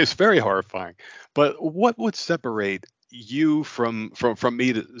it's very horrifying. But what would separate you from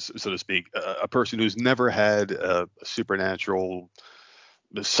me, so to speak, a person who's never had a supernatural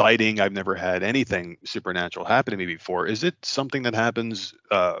sighting? I've never had anything supernatural happen to me before. Is it something that happens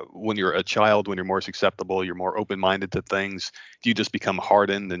when you're a child, when you're more susceptible, you're more open-minded to things? Do you just become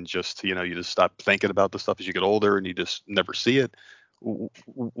hardened and just, you just stop thinking about the stuff as you get older and you just never see it?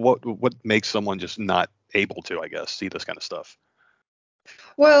 What makes someone just not able to, I guess, see this kind of stuff?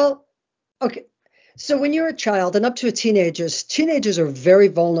 Well, okay. So when you're a child and up to teenagers are very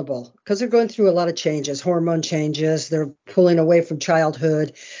vulnerable because they're going through a lot of changes, hormone changes. They're pulling away from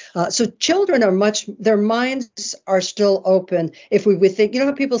childhood. So children their minds are still open. If we would think,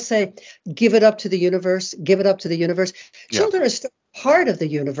 how people say, give it up to the universe, give it up to the universe. Yeah. Children are still part of the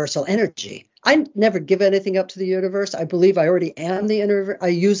universal energy. I never give anything up to the universe. I believe I already am the universe. I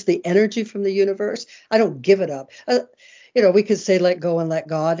use the energy from the universe. I don't give it up. We could say let go and let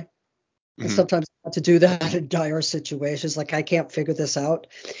God. And Hmm. sometimes I have to do that in dire situations, like I can't figure this out.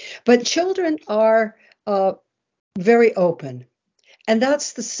 But children are very open. And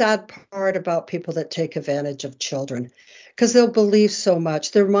that's the sad part about people that take advantage of children, because they'll believe so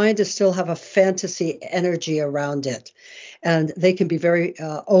much. Their mind is still have a fantasy energy around it. And they can be very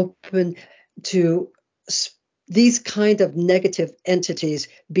open to these kind of negative entities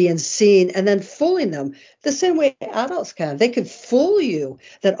being seen and then fooling them the same way adults can. They could fool you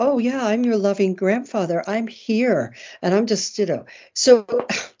that, oh, yeah, I'm your loving grandfather. I'm here. And I'm just, so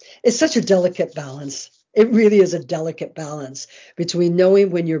it's such a delicate balance. It really is a delicate balance between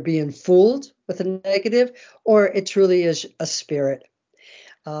knowing when you're being fooled with a negative or it truly is a spirit.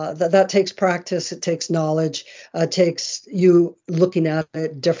 That takes practice. It takes knowledge. It takes you looking at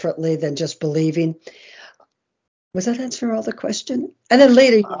it differently than just believing. Was that answer all the question? And then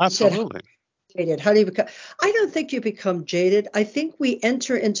later you said, Absolutely. jaded. How do you become? I don't think you become jaded. I think we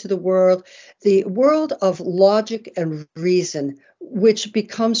enter into the world of logic and reason, which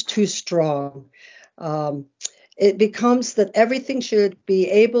becomes too strong. Um, it becomes that everything should be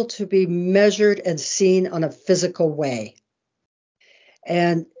able to be measured and seen on a physical way.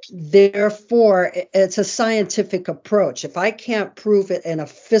 And therefore, it's a scientific approach. If I can't prove it in a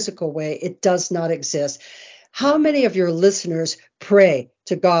physical way, it does not exist. How many of your listeners pray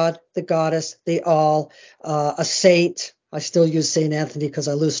to God, the goddess, the all, a saint? I still use Saint Anthony because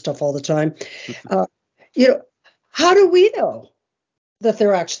I lose stuff all the time. Uh, you know, how do we know that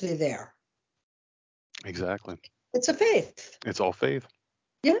they're actually there? Exactly. It's a faith. It's all faith.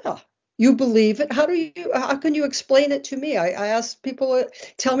 Yeah. You believe it. How can you explain it to me? I ask people,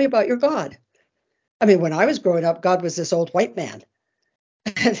 tell me about your God. I mean, when I was growing up, God was this old white man,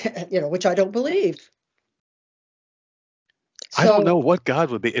 which I don't believe. I don't So, know what God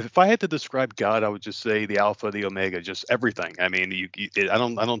would be. If I had to describe God, I would just say the Alpha, the Omega, just everything. I mean, I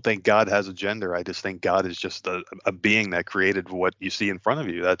don't think God has a gender. I just think God is just a being that created what you see in front of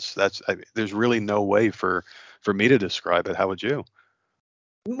you. There's really no way for me to describe it. How would you?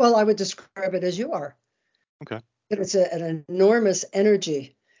 well, I would describe it as you are. Okay. It's an enormous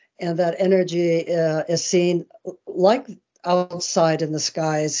energy, and that energy is seen like outside in the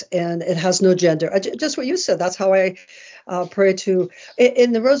skies, and it has no gender. Just what you said. That's how I pray to.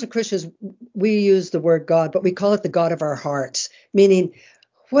 In the Rosicrucians, we use the word God, but we call it the God of our hearts, meaning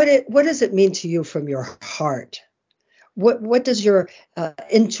what does it mean to you from your heart? What does your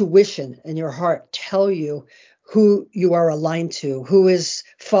intuition and your heart tell you who you are aligned to, who is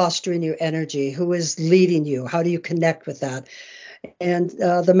fostering your energy, who is leading you? How do you connect with that? And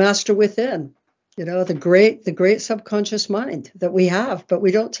the master within, the great subconscious mind that we have, but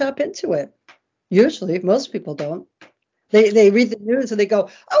we don't tap into it. Usually, most people don't. They read the news and they go,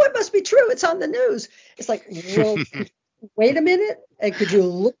 oh, it must be true. It's on the news. It's like, well, wait a minute. And could you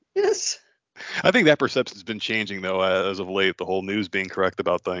look at this? I think that perception's been changing though as of late. The whole news being correct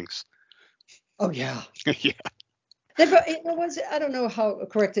about things. Oh, yeah. Yeah. I don't know how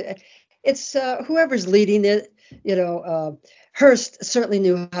correct it's whoever's leading it. Hearst certainly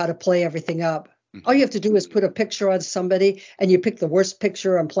knew how to play everything up. All you Mhm. have to do is put a picture on somebody, and you pick the worst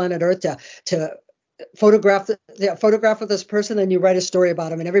picture on planet Earth to photograph of this person, and you write a story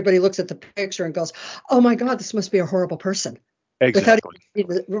about him, and everybody looks at the picture and goes, "Oh my God, this must be a horrible person," without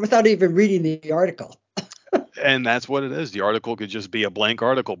Exactly. without even reading the article. And that's what it is. The article could just be a blank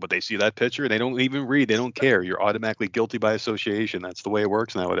article, but they see that picture, they don't even read, they don't care. You're automatically guilty by association. That's the way it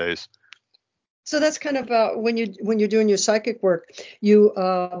works nowadays. So that's kind of when you're doing your psychic work,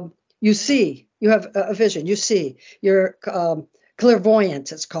 you see, you have a vision, you see, you're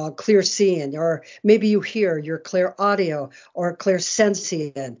clairvoyant, it's called clear seeing, or maybe you hear, you're clear audio or clear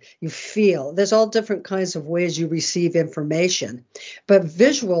sensing, you feel. There's all different kinds of ways you receive information, but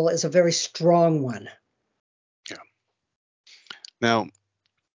visual is a very strong one. Yeah. Now,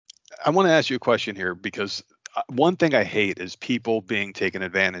 I want to ask you a question here because one thing I hate is people being taken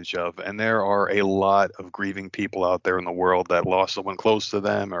advantage of. And there are a lot of grieving people out there in the world that lost someone close to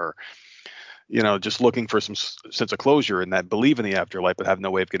them, or, just looking for some sense of closure and that believe in the afterlife, but have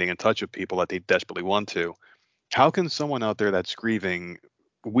no way of getting in touch with people that they desperately want to. How can someone out there that's grieving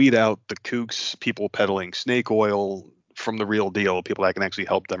weed out the kooks, people peddling snake oil from the real deal, people that can actually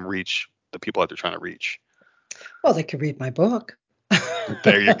help them reach the people that they're trying to reach? Well, they could read my book.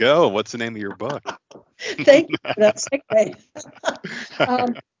 There you go. What's the name of your book? Thank you for that segue.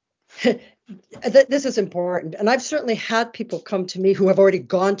 um, this is important, and I've certainly had people come to me who have already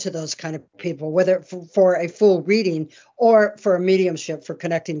gone to those kind of people, whether for a full reading or for a mediumship, for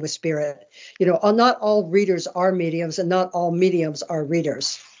connecting with spirit. Not all readers are mediums, and not all mediums are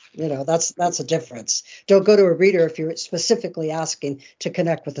readers. That's a difference. Don't go to a reader if you're specifically asking to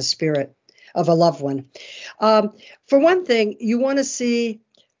connect with the spirit of a loved one. For one thing, you want to see,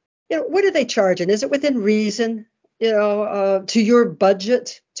 what are they charging? Is it within reason? To your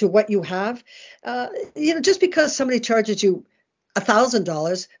budget, to what you have. Just because somebody charges you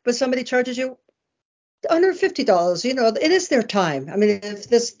 $1,000, but somebody charges you $150, it is their time. I mean, if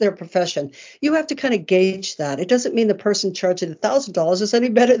this is their profession, you have to kind of gauge that. It doesn't mean the person charging $1,000 is any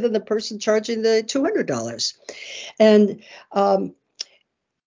better than the person charging the $200. And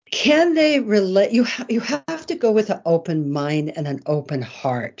can they relate? You have to go with an open mind and an open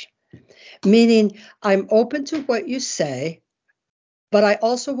heart. Meaning, I'm open to what you say, but I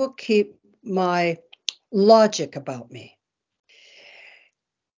also will keep my logic about me.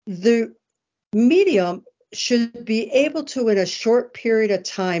 The medium should be able to, in a short period of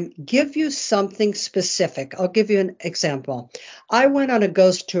time, give you something specific. I'll give you an example. I went on a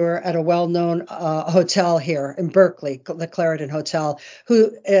ghost tour at a well-known hotel here in Berkeley, the Clarendon Hotel,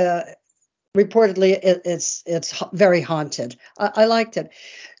 who reportedly it's very haunted. I liked it.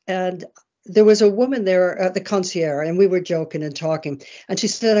 And there was a woman there at the concierge, and we were joking and talking. And she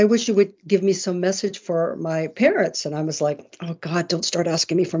said, "I wish you would give me some message for my parents." And I was like, "Oh God, don't start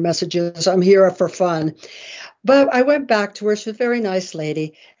asking me for messages. I'm here for fun." But I went back to her. She's a very nice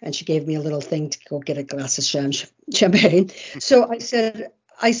lady, and she gave me a little thing to go get a glass of champagne. So I said,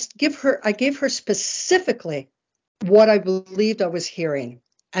 I gave her specifically what I believed I was hearing,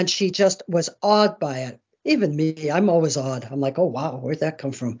 and she just was awed by it. Even me, I'm always awed. I'm like, "Oh wow, where'd that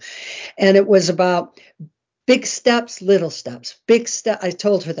come from?" And it was about big steps, little steps, big step. I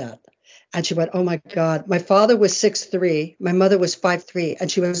told her that. And she went, "Oh my God, my father was 6'3", my mother was 5'3",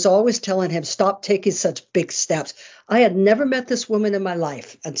 and she was always telling him, stop taking such big steps." I had never met this woman in my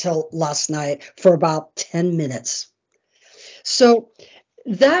life until last night for about 10 minutes. So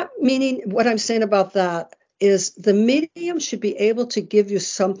that meaning, what I'm saying about that is the medium should be able to give you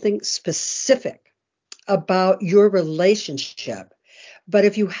something specific about your relationship. But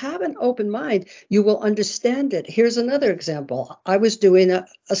if you have an open mind, you will understand it. Here's another example. I was doing a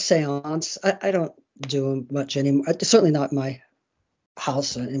seance. I don't do much anymore, certainly not in my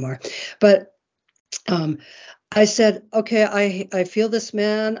house anymore. But I said, okay, I feel this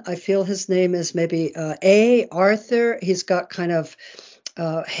man. I feel his name is maybe Arthur. He's got kind of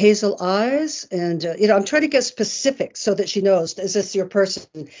hazel eyes. And, I'm trying to get specific so that she knows, is this your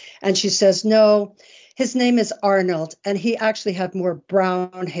person? And she says, no, his name is Arnold. And he actually had more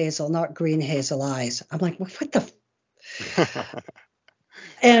brown hazel, not green hazel eyes. I'm like, well, what the?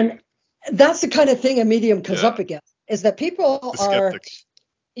 And that's the kind of thing a medium comes Yeah. up against, is that people The are skeptics.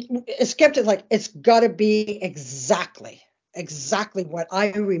 skeptic, like it's got to be exactly what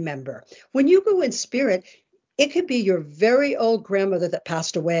I remember. When you go in spirit, it could be your very old grandmother that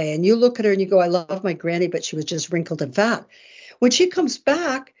passed away, and you look at her and you go, "I love my granny, but she was just wrinkled and fat." When she comes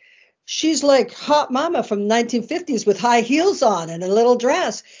back, she's like hot mama from 1950s with high heels on and a little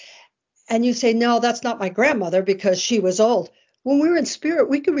dress. and you say, no, that's not my grandmother because she was old. When we're in spirit,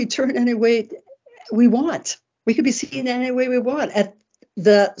 we can return any way we want. We could be seen any way we want at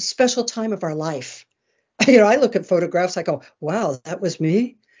the special time of our life. I look at photographs, I go, wow, that was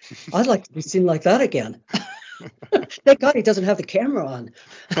me. I'd like to be seen like that again. Thank God he doesn't have the camera on.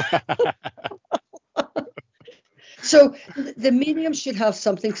 So the medium should have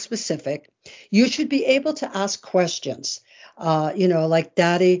something specific. You should be able to ask questions. Like,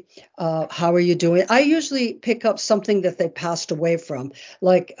 Daddy, how are you doing? I usually pick up something that they passed away from.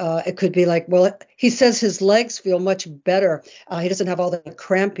 Like, it could be like, well, he says his legs feel much better. He doesn't have all the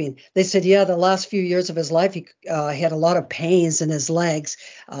cramping. They said, yeah, the last few years of his life, he had a lot of pains in his legs.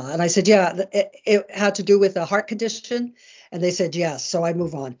 And I said, yeah, it had to do with a heart condition. And they said, yes. So I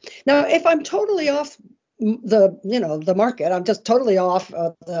move on. Now, if I'm totally off the market, I'm just totally off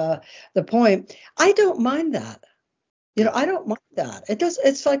the point, I don't mind that. Yeah. I don't mind that.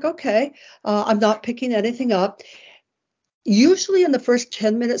 It's like, okay, I'm not picking anything up. Usually in the first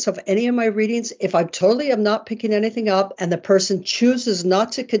 10 minutes of any of my readings, if I totally am not picking anything up and the person chooses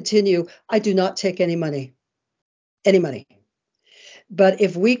not to continue, I do not take any money. Any money. But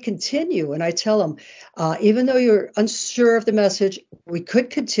if we continue, and I tell them, even though you're unsure of the message, we could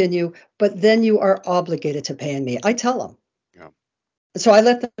continue, but then you are obligated to pay me. I tell them. Yeah. So I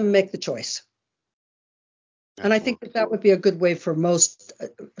let them make the choice. And I think Absolutely. that would be a good way for most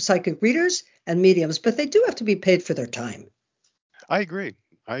psychic readers and mediums, but they do have to be paid for their time. I agree.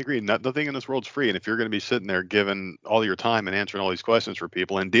 I agree. Nothing in this world's free. And if you're going to be sitting there giving all your time and answering all these questions for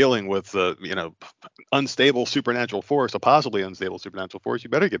people and dealing with unstable supernatural force, a possibly unstable supernatural force, you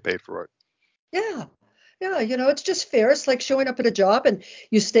better get paid for it. Yeah. Yeah, it's just fair. It's like showing up at a job and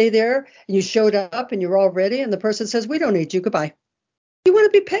you stay there and you showed up and you're all ready and the person says, we don't need you. Goodbye. You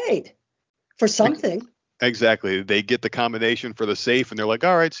want to be paid for Ex- something. Exactly. They get the combination for the safe and they're like,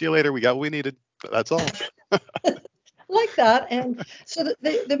 all right, see you later. We got what we needed. That's all. Like that. And so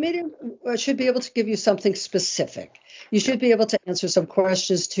the medium should be able to give you something specific. You Yeah. should be able to answer some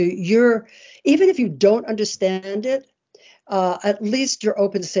questions to even if you don't understand it, at least you're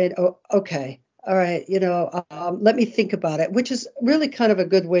open to saying, oh, okay, all right, let me think about it, which is really kind of a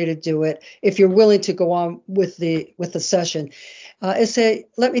good way to do it if you're willing to go on with the session. Is say,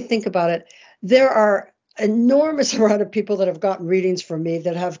 let me think about it. There are enormous amount of people that have gotten readings from me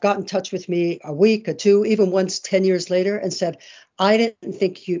that have gotten in touch with me a week or two, even once 10 years later, and said, I didn't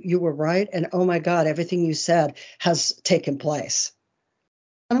think you were right. And oh my God, everything you said has taken place.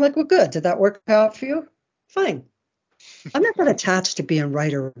 I'm like, well, good. Did that work out for you? Fine. I'm not that attached to being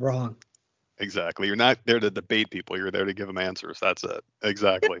right or wrong. Exactly. You're not there to debate people. You're there to give them answers. That's it.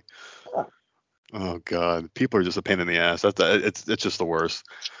 Exactly. Oh God, people are just a pain in the ass. It's just the worst.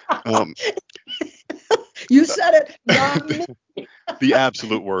 Um, You said it, not me. the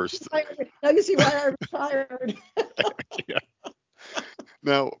absolute worst. Now you see why I retired. Yeah.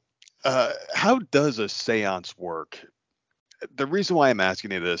 Now, how does a séance work? The reason why I'm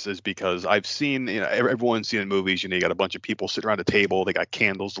asking you this is because I've seen, everyone's seen in movies, you got a bunch of people sitting around a table, they got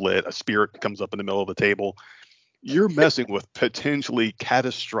candles lit, a spirit comes up in the middle of the table. You're messing with potentially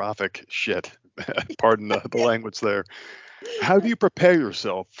catastrophic shit. Pardon the language there. How do you prepare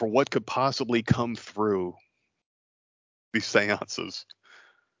yourself for what could possibly come through these seances?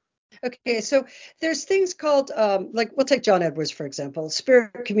 Okay, so there's things called, like we'll take John Edwards, for example,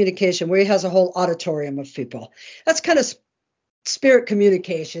 spirit communication, where he has a whole auditorium of people. That's kind of spirit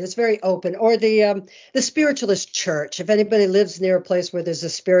communication. It's very open. Or the spiritualist church. If anybody lives near a place where there's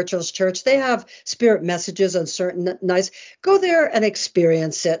a spiritualist church, they have spirit messages on certain nights. Go there and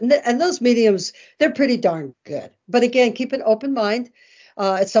experience it. And those mediums, they're pretty darn good. But again, keep an open mind.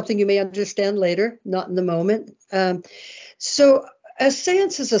 It's something you may understand later, not in the moment. So a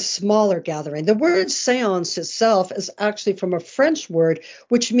séance is a smaller gathering. The word séance itself is actually from a French word,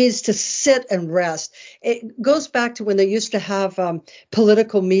 which means to sit and rest. It goes back to when they used to have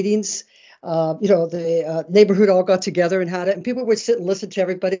political meetings. The neighborhood all got together and had it, and people would sit and listen to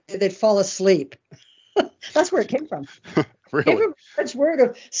everybody. They'd fall asleep. That's where it came from. It came Really? from a French word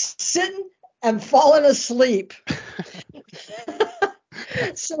of sitting and falling asleep.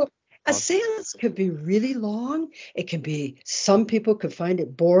 So a Awesome. seance could be really long. It can be, some people could find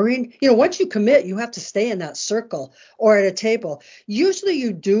it boring. Once you commit, you have to stay in that circle or at a table. Usually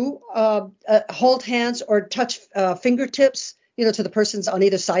you do hold hands or touch fingertips, to the persons on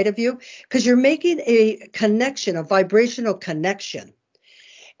either side of you, because you're making a connection, a vibrational connection.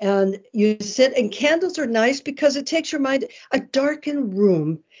 And you sit, and candles are nice because it takes your mind. A darkened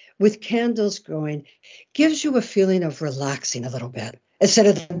room with candles going gives you a feeling of relaxing a little bit instead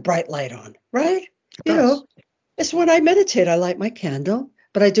of the bright light on, right? It You does. know, it's when I meditate, I light my candle.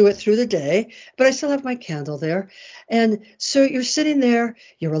 but I do it through the day, but I still have my candle there. And so you're sitting there,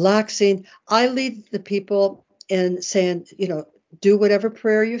 you're relaxing. I lead the people in saying, do whatever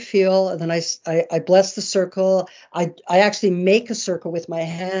prayer you feel. And then I bless the circle. I actually make a circle with my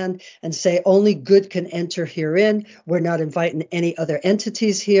hand and say, only good can enter herein. We're not inviting any other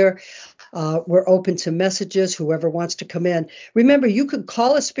entities here. We're open to messages, whoever wants to come in. Remember, you could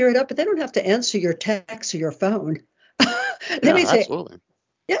call a spirit up, but they don't have to answer your text or your phone. They Yeah, may say, absolutely.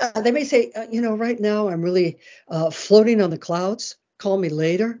 yeah, they may say, right now I'm really floating on the clouds. Call me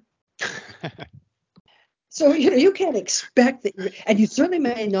later. So, you can't expect that, and you certainly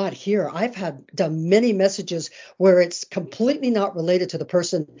may not hear. I've done many messages where it's completely not related to the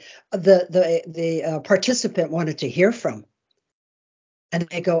person the participant wanted to hear from. And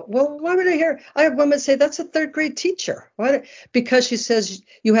they go, well, why would I hear? I have women say, that's a third grade teacher. Why? Because she says,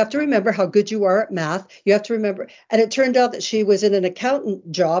 you have to remember how good you are at math. You have to remember. And it turned out that she was in an accountant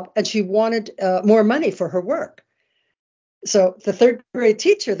job and she wanted more money for her work. So the third grade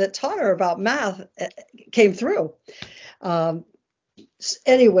teacher that taught her about math came through. Um,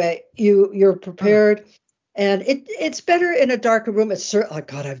 anyway, you're Huh. prepared. And it's better in a darker room. Oh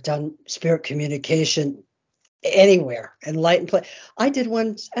God, I've done spirit communication anywhere and light and play. I did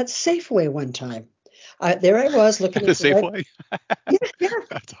one at Safeway one time. There I was looking At the at the light. Safeway? Yeah, yeah.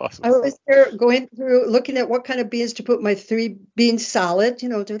 That's awesome. I was there going through looking at what kind of beans to put my 3 bean salad,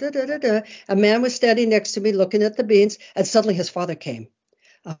 da, da, da, da, da. A man was standing next to me looking at the beans, and suddenly his father came.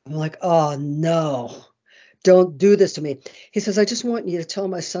 I'm like, oh no, don't do this to me. He says, I just want you to tell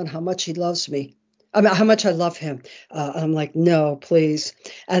my son how much he loves me. I mean, how much I love him. I'm like, no, please.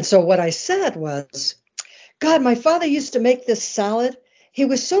 And so what I said was, God, my father used to make this salad. He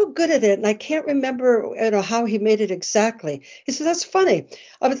was so good at it, and I can't remember, how he made it exactly. He said, that's funny.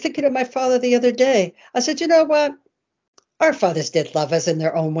 I was thinking of my father the other day. I said, you know what? Our fathers did love us in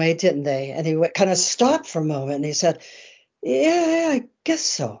their own way, didn't they? And he kind of stopped for a moment, and he said, yeah, I guess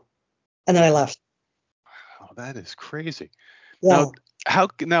so. And then I left. Oh, that is crazy. Now, Yeah.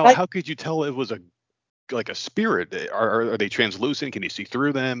 I, how could you tell it was a like a spirit? Are they translucent? Can you see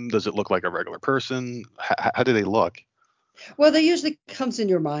through them? Does it look like a regular person? How do they look? well, they usually comes in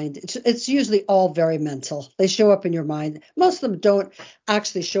your mind. It's usually all very mental. They show up in your mind. Most of them don't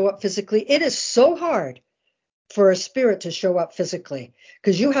actually show up physically. It is so hard for a spirit to show up physically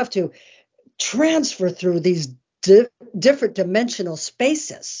because you have to transfer through these different dimensional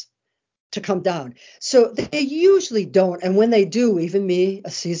spaces to come down. So they usually don't. And when they do, even me,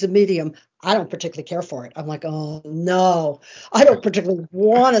 a seasoned medium, I don't particularly care for it. I'm like, oh no, I don't particularly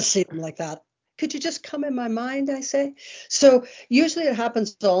want to see them like that. Could you just come in my mind? I say. So usually it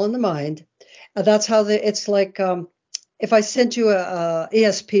happens all in the mind. That's how it's like if I send you a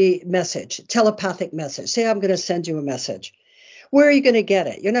ESP message, telepathic message, say I'm going to send you a message. Where are you going to get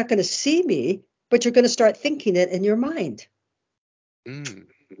it? You're not going to see me, but you're going to start thinking it in your mind. Mm.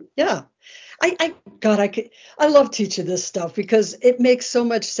 Yeah. God, I love teaching this stuff because it makes so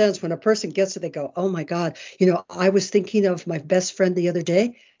much sense when a person gets it. They go, oh my God, I was thinking of my best friend the other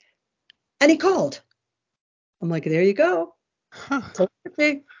day and he called. I'm like, there you go. Huh.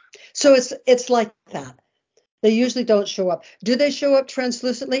 Telepathy. So it's like that. They usually don't show up. Do they show up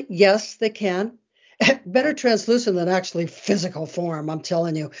translucently? Yes, they can. Better translucent than actually physical form. I'm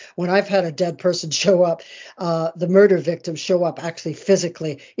telling you, when I've had a dead person show up, the murder victim show up actually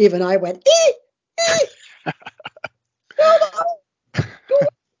physically. Even I went, ee, ee, no, no, go away,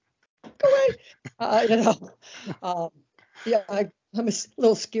 go away. You know, um, yeah, I'm a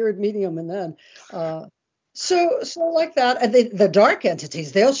little scared medium, and then so like that. And the dark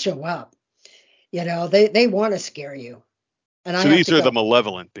entities, they'll show up. They want to scare you, and I So have these to are the go.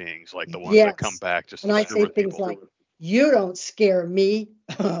 malevolent beings, like the ones that come Yes. back just And to I screw say with things people. like, you don't scare me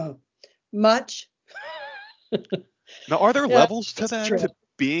much. Now, are there Yeah, levels to it's that? true. To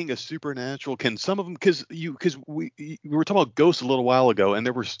being a supernatural? Can some of them? Because we were talking about ghosts a little while ago, and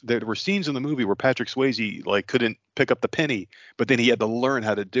there were scenes in the movie where Patrick Swayze like couldn't pick up the penny, but then he had to learn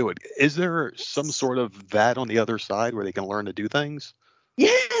how to do it. Is there some Yes. sort of that on the other side where they can learn to do things?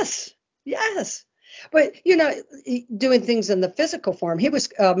 Yes. Yes. But, doing things in the physical form, he was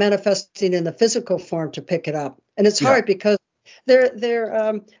manifesting in the physical form to pick it up. And it's Yeah. hard because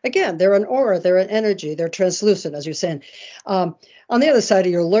again, they're an aura, they're an energy, they're translucent, as you're saying. On the other side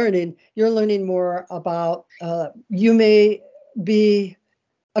of you're learning more about, you may be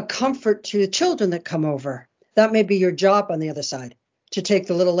a comfort to children that come over. That may be your job on the other side, to take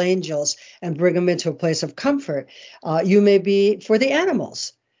the little angels and bring them into a place of comfort. You may be for the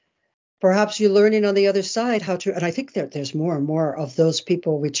animals. Perhaps you're learning on the other side how to, and I think that there's more and more of those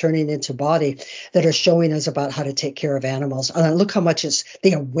people returning into body that are showing us about how to take care of animals. And look how much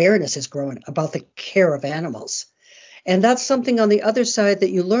the awareness is growing about the care of animals. And that's something on the other side that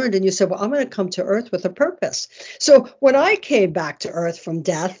you learned, and you said, well, I'm going to come to Earth with a purpose. So when I came back to Earth from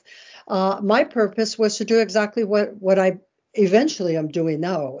death, my purpose was to do exactly what I eventually am doing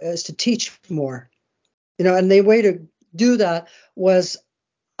now, is to teach more. And the way to do that was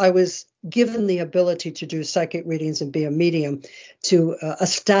I was given the ability to do psychic readings and be a medium to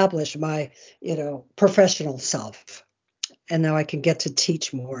establish my, professional self. And now I can get to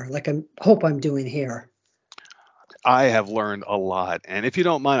teach more, like I hope I'm doing here. I have learned a lot. And if you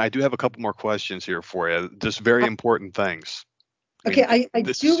don't mind, I do have a couple more questions here for you. Just very important things. I Okay, mean, I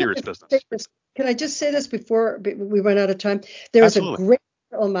this is do want serious to say business. this. Can I just say this before we run out of time? There is a Absolutely. great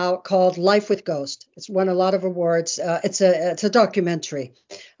film out called Life with Ghost. It's won a lot of awards. It's a documentary.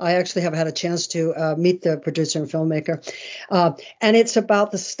 I actually have had a chance to meet the producer and filmmaker, and it's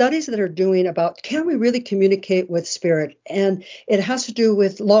about the studies that are doing about can we really communicate with spirit, and it has to do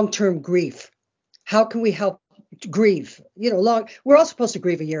with long-term grief. How can we help grieve? We're all supposed to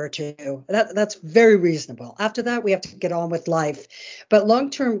grieve a year or two. That's very reasonable. After that, we have to get on with life. But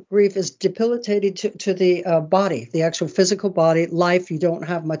long-term grief is debilitating to the body, the actual physical body. Life, you don't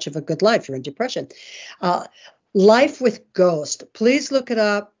have much of a good life. You're in depression. Uh, Life with Ghost. Please look it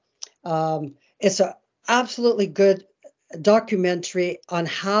up. It's an absolutely good documentary on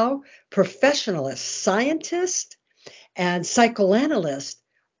how professionalists, scientists, and psychoanalysts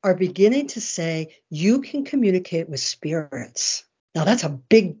are beginning to say you can communicate with spirits. Now that's a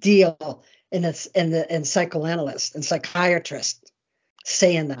big deal in psychoanalysts and psychiatrists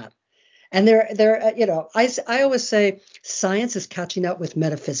saying that. And I always say science is catching up with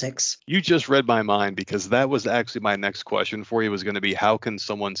metaphysics. You just read my mind because that was actually my next question for you was going to be how can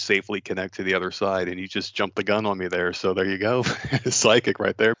someone safely connect to the other side? And you just jumped the gun on me there. So there you go. Psychic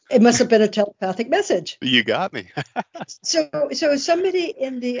right there. It must have been a telepathic message. You got me. So somebody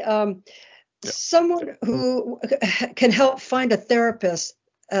in the Yeah. someone who can help find a therapist.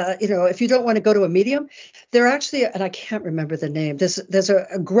 If you don't want to go to a medium, they're actually, and I can't remember the name. There's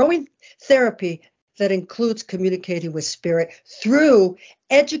a growing therapy that includes communicating with spirit through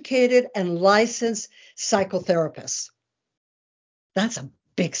educated and licensed psychotherapists. That's a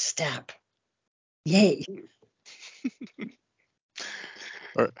big step. Yay.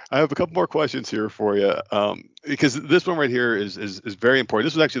 All right. I have a couple more questions here for you because this one right here is very important.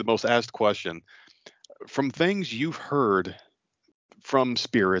 This was actually the most asked question. From things you've heard from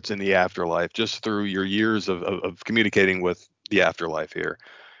spirits in the afterlife, just through your years of communicating with the afterlife here,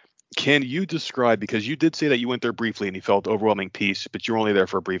 can you describe, because you did say that you went there briefly and you felt overwhelming peace, but you were only there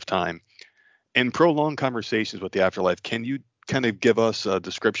for a brief time. In prolonged conversations with the afterlife, can you kind of give us a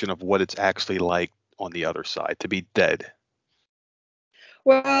description of what it's actually like on the other side to be dead?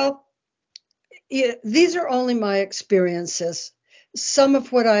 Well, yeah, these are only my experiences. Some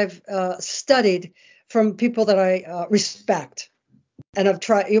of what I've studied from people that I respect. And I've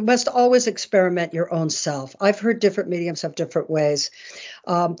tried, you must always experiment your own self. I've heard different mediums have different ways.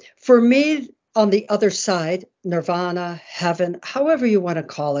 For me, on the other side, nirvana, heaven, however you want to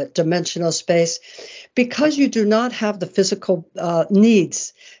call it, dimensional space, because you do not have the physical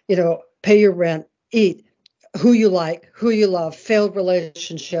needs, pay your rent, eat, who you like, who you love, failed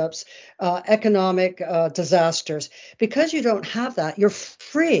relationships, economic disasters, because you don't have that, you're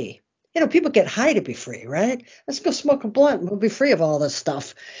free. People get high to be free, right? Let's go smoke a blunt and we'll be free of all this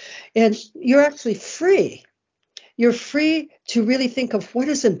stuff. And you're actually free. You're free to really think of what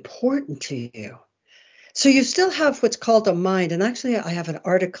is important to you. So you still have what's called a mind. And actually, I have an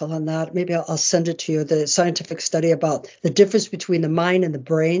article on that. Maybe I'll send it to you, the scientific study about the difference between the mind and the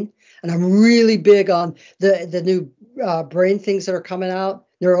brain. And I'm really big on the new brain things that are coming out,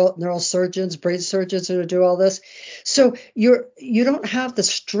 neural surgeons, brain surgeons who do all this. So you don't have the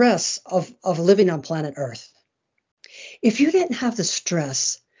stress of living on planet Earth. If you didn't have the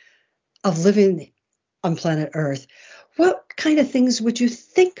stress of living on planet Earth, what kind of things would you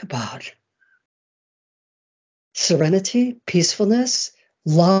think about? Serenity, peacefulness,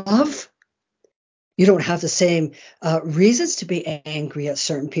 love. You don't have the same reasons to be angry at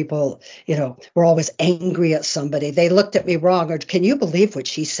certain people. We're always angry at somebody. They looked at me wrong, or can you believe what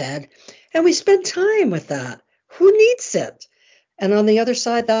she said? And we spend time with that. Who needs it? And on the other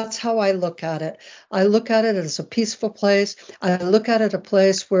side, that's how I look at it. I look at it as a peaceful place. I look at it a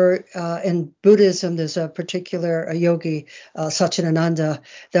place where in Buddhism, there's a particular yogi, Satchidananda,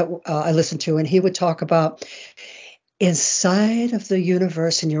 that I listen to, and he would talk about inside of the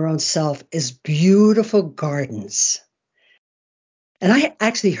universe and your own self is beautiful gardens. And I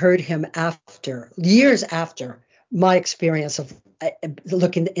actually heard him years after my experience of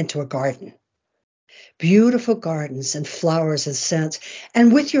looking into a garden. Beautiful gardens and flowers and scents,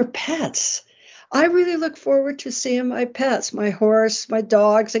 and with your pets. I really look forward to seeing my pets, my horse, my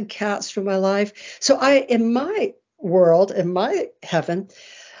dogs and cats through my life. So in my world, in my heaven,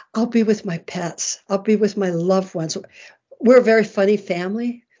 I'll be with my pets. I'll be with my loved ones. We're a very funny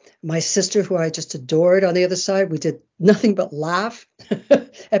family. My sister, who I just adored on the other side, we did nothing but laugh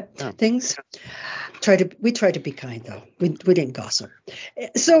at Yeah. things. We tried to be kind though. We didn't gossip.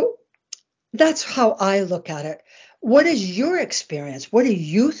 So that's how I look at it. What is your experience? What do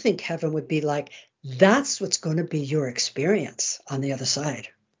you think heaven would be like? That's what's going to be your experience on the other side.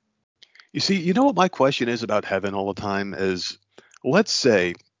 You see, you know what my question is about heaven all the time is, let's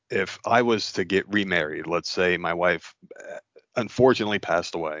say if I was to get remarried, let's say my wife unfortunately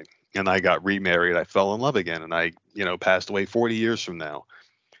passed away and I got remarried, I fell in love again and I, passed away 40 years from now.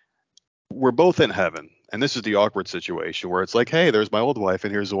 We're both in heaven. And this is the awkward situation where it's like, hey, there's my old wife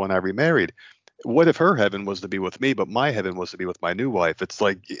and here's the one I remarried. What if her heaven was to be with me, but my heaven was to be with my new wife? It's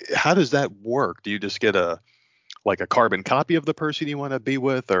like, how does that work? Do you just get a carbon copy of the person you want to be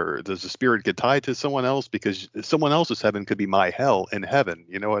with, or does the spirit get tied to someone else? Because someone else's heaven could be my hell in heaven.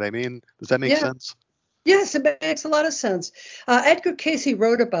 You know what I mean? Does that make Yeah. sense? Yes, it makes a lot of sense. Edgar Casey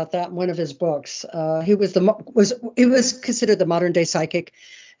wrote about that in one of his books. He was considered the modern day psychic.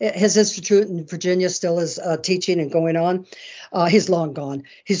 His institute in Virginia still is teaching and going on. He's long gone.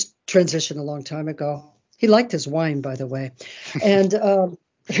 He's transitioned a long time ago. He liked his wine, by the way, and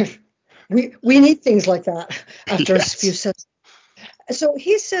we need things like that after a few Yes. sets. So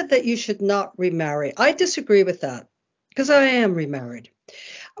he said that you should not remarry. I disagree with that because I am remarried.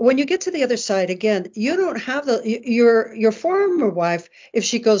 When you get to the other side again, you don't have your former wife. If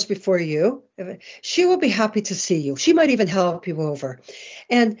she goes before you, she will be happy to see you. She might even help you over,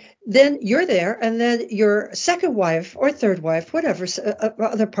 and then you're there, and then your second wife or third wife, whatever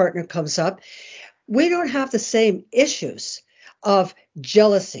other partner comes up. We don't have the same issues of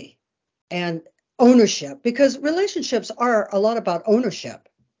jealousy and ownership, because relationships are a lot about ownership.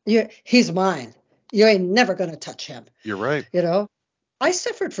 He's mine. You ain't never going to touch him. You're right. You know, I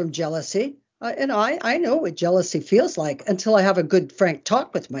suffered from jealousy, and I know what jealousy feels like until I have a good, frank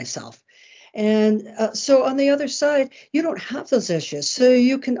talk with myself. And so on the other side, you don't have those issues. So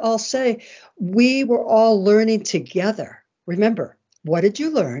you can all say, we were all learning together. Remember, what did you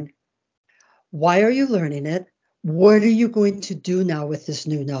learn? Why are you learning it? What are you going to do now with this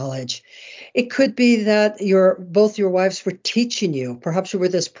new knowledge? It could be that both your wives were teaching you. Perhaps you were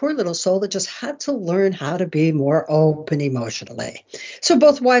this poor little soul that just had to learn how to be more open emotionally. So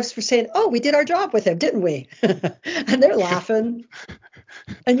both wives were saying, "Oh, we did our job with him, didn't we?" And they're laughing,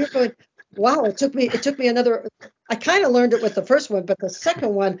 and you're going, "Wow, it took me another. I kind of learned it with the first one, but the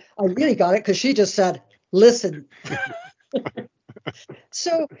second one, I really got it because she just said, 'Listen.'"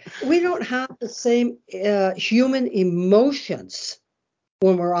 So we don't have the same human emotions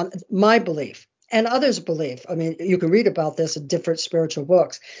when we're on my belief and others' belief. I mean, you can read about this in different spiritual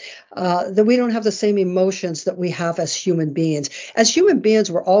books, that we don't have the same emotions that we have as human beings. As human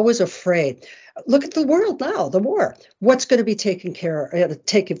beings, we're always afraid. Look at the world now, the war. What's going to be taken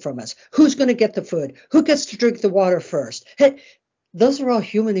from us? Who's going to get the food? Who gets to drink the water first? Hey, those are all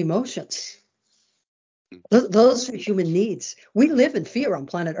human emotions. Those are human needs. We live in fear on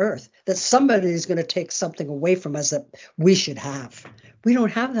planet Earth that somebody is going to take something away from us that we should have. We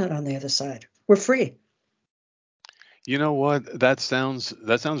don't have that on the other side. We're free. You know what? That sounds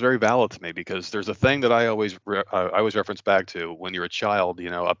very valid to me because there's a thing that I always reference back to when you're a child.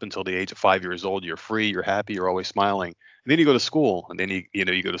 Up until the age of 5 years old, you're free, you're happy, you're always smiling. And then you go to school, and then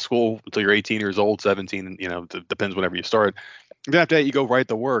you go to school until you're 18 years old, 17. Depends whenever you start. And then after that, you go right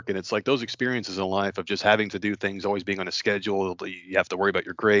to work, and it's like those experiences in life of just having to do things, always being on a schedule. You have to worry about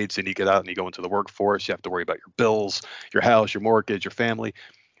your grades, and you get out and you go into the workforce. You have to worry about your bills, your house, your mortgage, your family.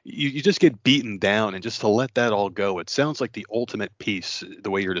 You just get beaten down, and just to let that all go, it sounds like the ultimate peace,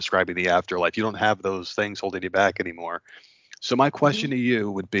 the way you're describing the afterlife. You don't have those things holding you back anymore. So my question Mhm. to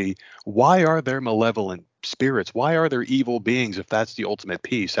you would be, why are there malevolent spirits? Why are there evil beings if that's the ultimate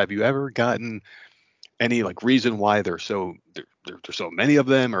peace? Have you ever gotten any like reason why there's so many of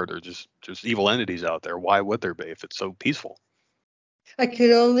them, or they're just evil entities out there? Why would there be if it's so peaceful? I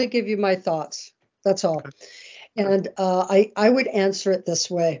can only give you my thoughts. That's all. Okay. Okay. And I would answer it this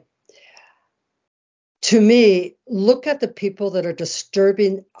way. To me, look at the people that are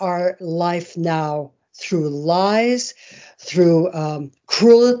disturbing our life now through lies, through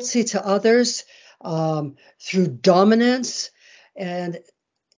cruelty to others, through dominance. And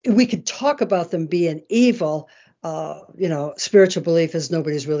we could talk about them being evil, spiritual belief is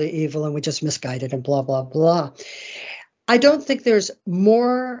nobody's really evil and we just misguided and blah, blah, blah. I don't think there's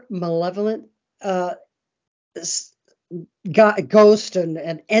more malevolent uh, ghosts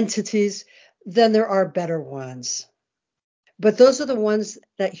and entities than there are better ones. But those are the ones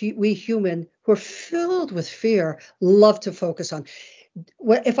that we human who are filled with fear love to focus on.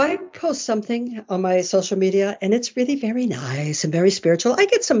 If I post something on my social media and it's really very nice and very spiritual, I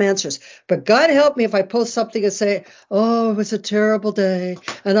get some answers. But God help me if I post something and say, oh, it was a terrible day,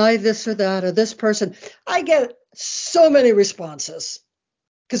 and I this or that, or this person, I get so many responses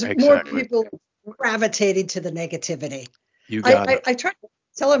because more Exactly. people gravitating to the negativity. You I, got I, it. I tried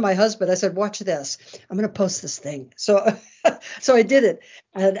telling my husband, I said, watch this. I'm going to post this thing. So, so I did it.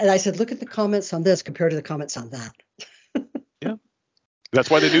 And I said, look at the comments on this compared to the comments on that. Yeah. That's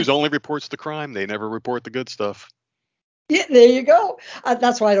why the news only reports the crime. They never report the good stuff. Yeah, there you go.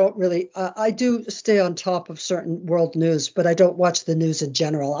 That's why I don't really, I do stay on top of certain world news, but I don't watch the news in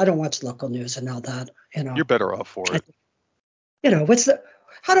general. I don't watch local news and all that, You're better off for I, it. what's the,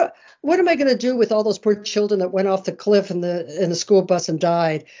 how do, what am I going to do with all those poor children that went off the cliff in the school bus and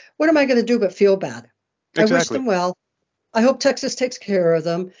died? What am I going to do but feel bad? I wish Exactly. them well. I hope Texas takes care of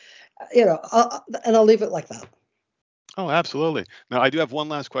them, and I'll leave it like that. Oh, absolutely. Now, I do have one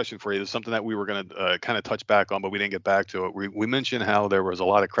last question for you. There's something that we were going to kind of touch back on, but we didn't get back to it. We mentioned how there was a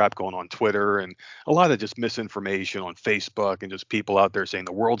lot of crap going on Twitter and a lot of just misinformation on Facebook and just people out there saying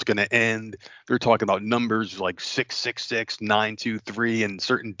the world's going to end. They're talking about numbers like 666, 923, and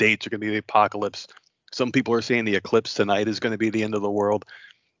certain dates are going to be the apocalypse. Some people are saying the eclipse tonight is going to be the end of the world.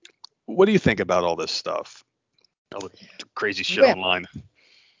 What do you think about all this stuff? All the crazy shit Well, online.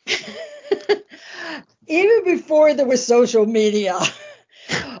 even before there was social media,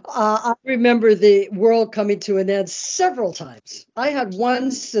 I remember the world coming to an end several times. I had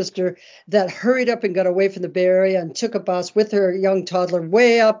one sister that hurried up and got away from the Bay Area and took a bus with her young toddler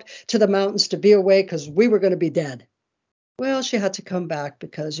way up to the mountains to be away because we were going to be dead. Well, she had to come back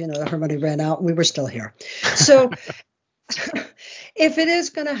because, her money ran out and we were still here. So if it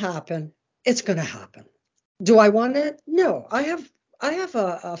is going to happen, it's going to happen. Do I want it? No. I have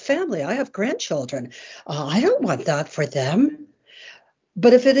a family. I have grandchildren. I don't want that for them.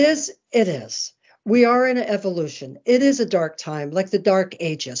 But if it is, it is. We are in an evolution. It is a dark time, like the Dark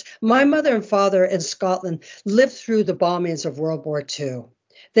Ages. My mother and father in Scotland lived through the bombings of World War II.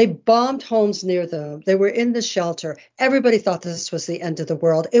 They bombed homes near them. They were in the shelter. Everybody thought this was the end of the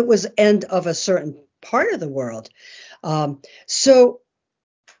world. It was end of a certain part of the world. So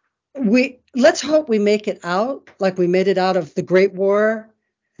we let's hope we make it out like we made it out of the Great War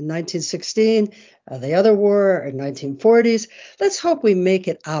in 1916, the other war in 1940s. Let's hope we make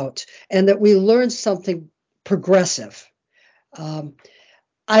it out and that we learn something progressive. Um,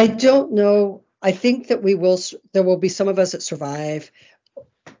 I don't know. I think that there will be some of us that survive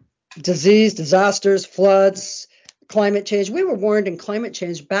disease, disasters, floods, climate change. We were warned in climate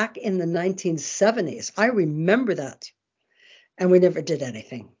change back in the 1970s. I remember that. And we never did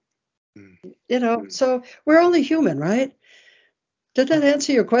anything. So we're only human, right? Did that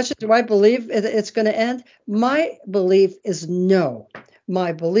answer your question? Do I believe it's going to end? My belief is no.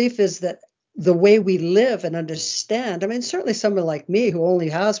 My belief is that the way we live and understand, I mean, certainly someone like me who only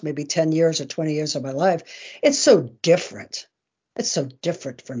has maybe 10 years or 20 years of my life, it's so different. It's so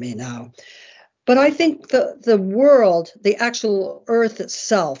different for me now. But I think the world, the actual earth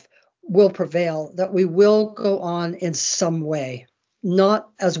itself, will prevail, that we will go on in some way, not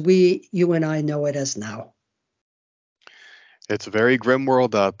as you and I know it as now. It's a very grim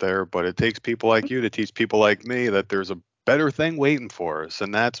world out there, but it takes people like you to teach people like me that there's a better thing waiting for us.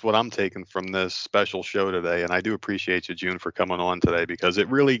 And that's what I'm taking from this special show today. And I do appreciate you, June, for coming on today because it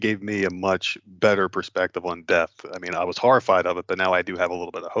really gave me a much better perspective on death. I mean, I was horrified of it, but now I do have a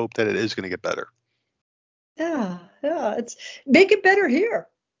little bit of hope that it is going to get better. Yeah, yeah, it's make it better here.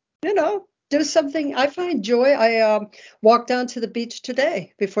 Do something. I find joy. I walked down to the beach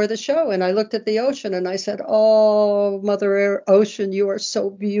today before the show, and I looked at the ocean, and I said, "Oh, Ocean, you are so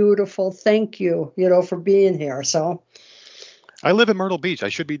beautiful. Thank you, for being here." So, I live in Myrtle Beach. I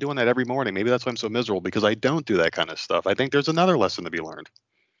should be doing that every morning. Maybe that's why I'm so miserable because I don't do that kind of stuff. I think there's another lesson to be learned.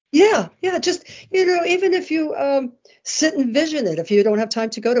 yeah, yeah. Just even if you sit and vision it, if you don't have time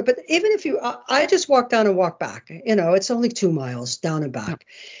to go to, but even if I just walk down and walk back. It's only 2 miles down and Yeah. back.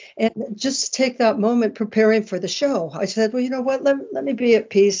 And just take that moment preparing for the show. I said, well, you know what? Let me be at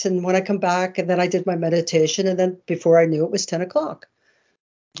peace. And when I come back, and then I did my meditation. And then before I knew it was 10 o'clock.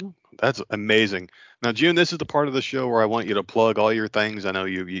 That's amazing. Now, June, this is the part of the show where I want you to plug all your things. I know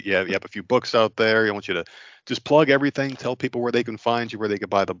you have a few books out there. I want you to just plug everything. Tell people where they can find you, where they can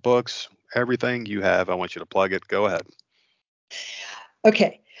buy the books, everything you have. I want you to plug it. Go ahead.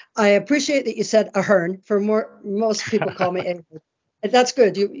 Okay. I appreciate that you said Ahern. Most people call me Ahern. And that's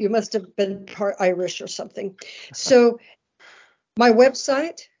good. You must have been part Irish or something. So my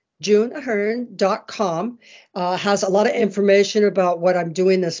website, juneahern.com, has a lot of information about what I'm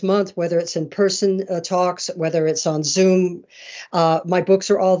doing this month, whether it's in person talks, whether it's on Zoom. My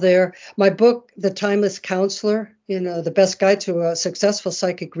books are all there. My book, The Timeless Counselor, the best guide to a successful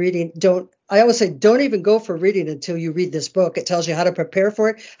psychic reading. I always say, don't even go for reading until you read this book. It tells you how to prepare for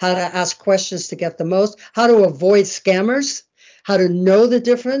it, how to ask questions to get the most, how to avoid scammers, how to know the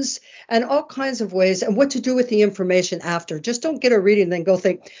difference, and all kinds of ways, and what to do with the information after. Just don't get a reading and then go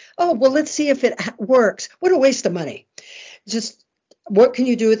think, oh, well, let's see if it works. What a waste of money. Just what can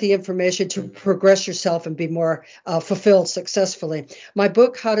you do with the information to progress yourself and be more fulfilled successfully? My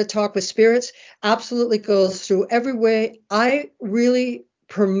book, How to Talk with Spirits, absolutely goes through every way. I really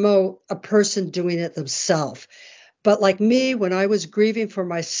promote a person doing it themselves. But like me, when I was grieving for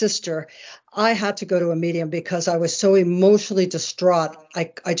my sister, I had to go to a medium because I was so emotionally distraught.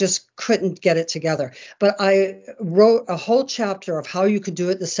 I just couldn't get it together. But I wrote a whole chapter of how you could do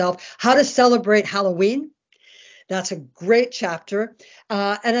it yourself, how to celebrate Halloween. That's a great chapter.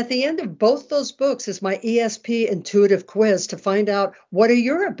 And at the end of both those books is my ESP intuitive quiz to find out what are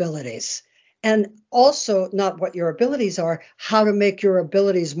your abilities. And also, not what your abilities are, how to make your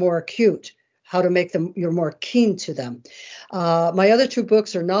abilities more acute, how to make them, you're more keen to them. My other two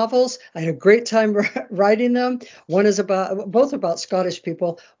books are novels. I had a great time writing them. One is both about Scottish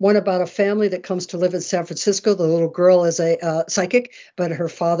people. One about a family that comes to live in San Francisco. The little girl is a psychic, but her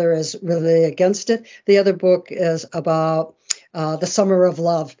father is really against it. The other book is about the summer of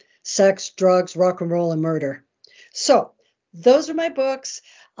love, sex, drugs, rock and roll, and murder. So those are my books.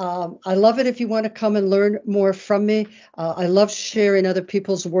 I love it if you want to come and learn more from me. I love sharing other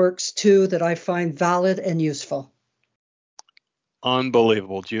people's works too that I find valid and useful.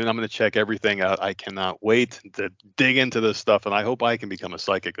 Unbelievable, June. I'm going to check everything out. I cannot wait to dig into this stuff, and I hope I can become a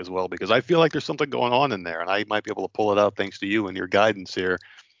psychic as well because I feel like there's something going on in there, and I might be able to pull it out thanks to you and your guidance here.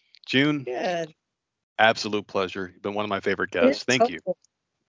 June, Good. absolute pleasure. You've been one of my favorite guests. It's Thank you. helpful.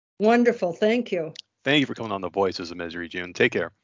 Wonderful. Thank you. Thank you for coming on the Voices of Misery, June. Take care.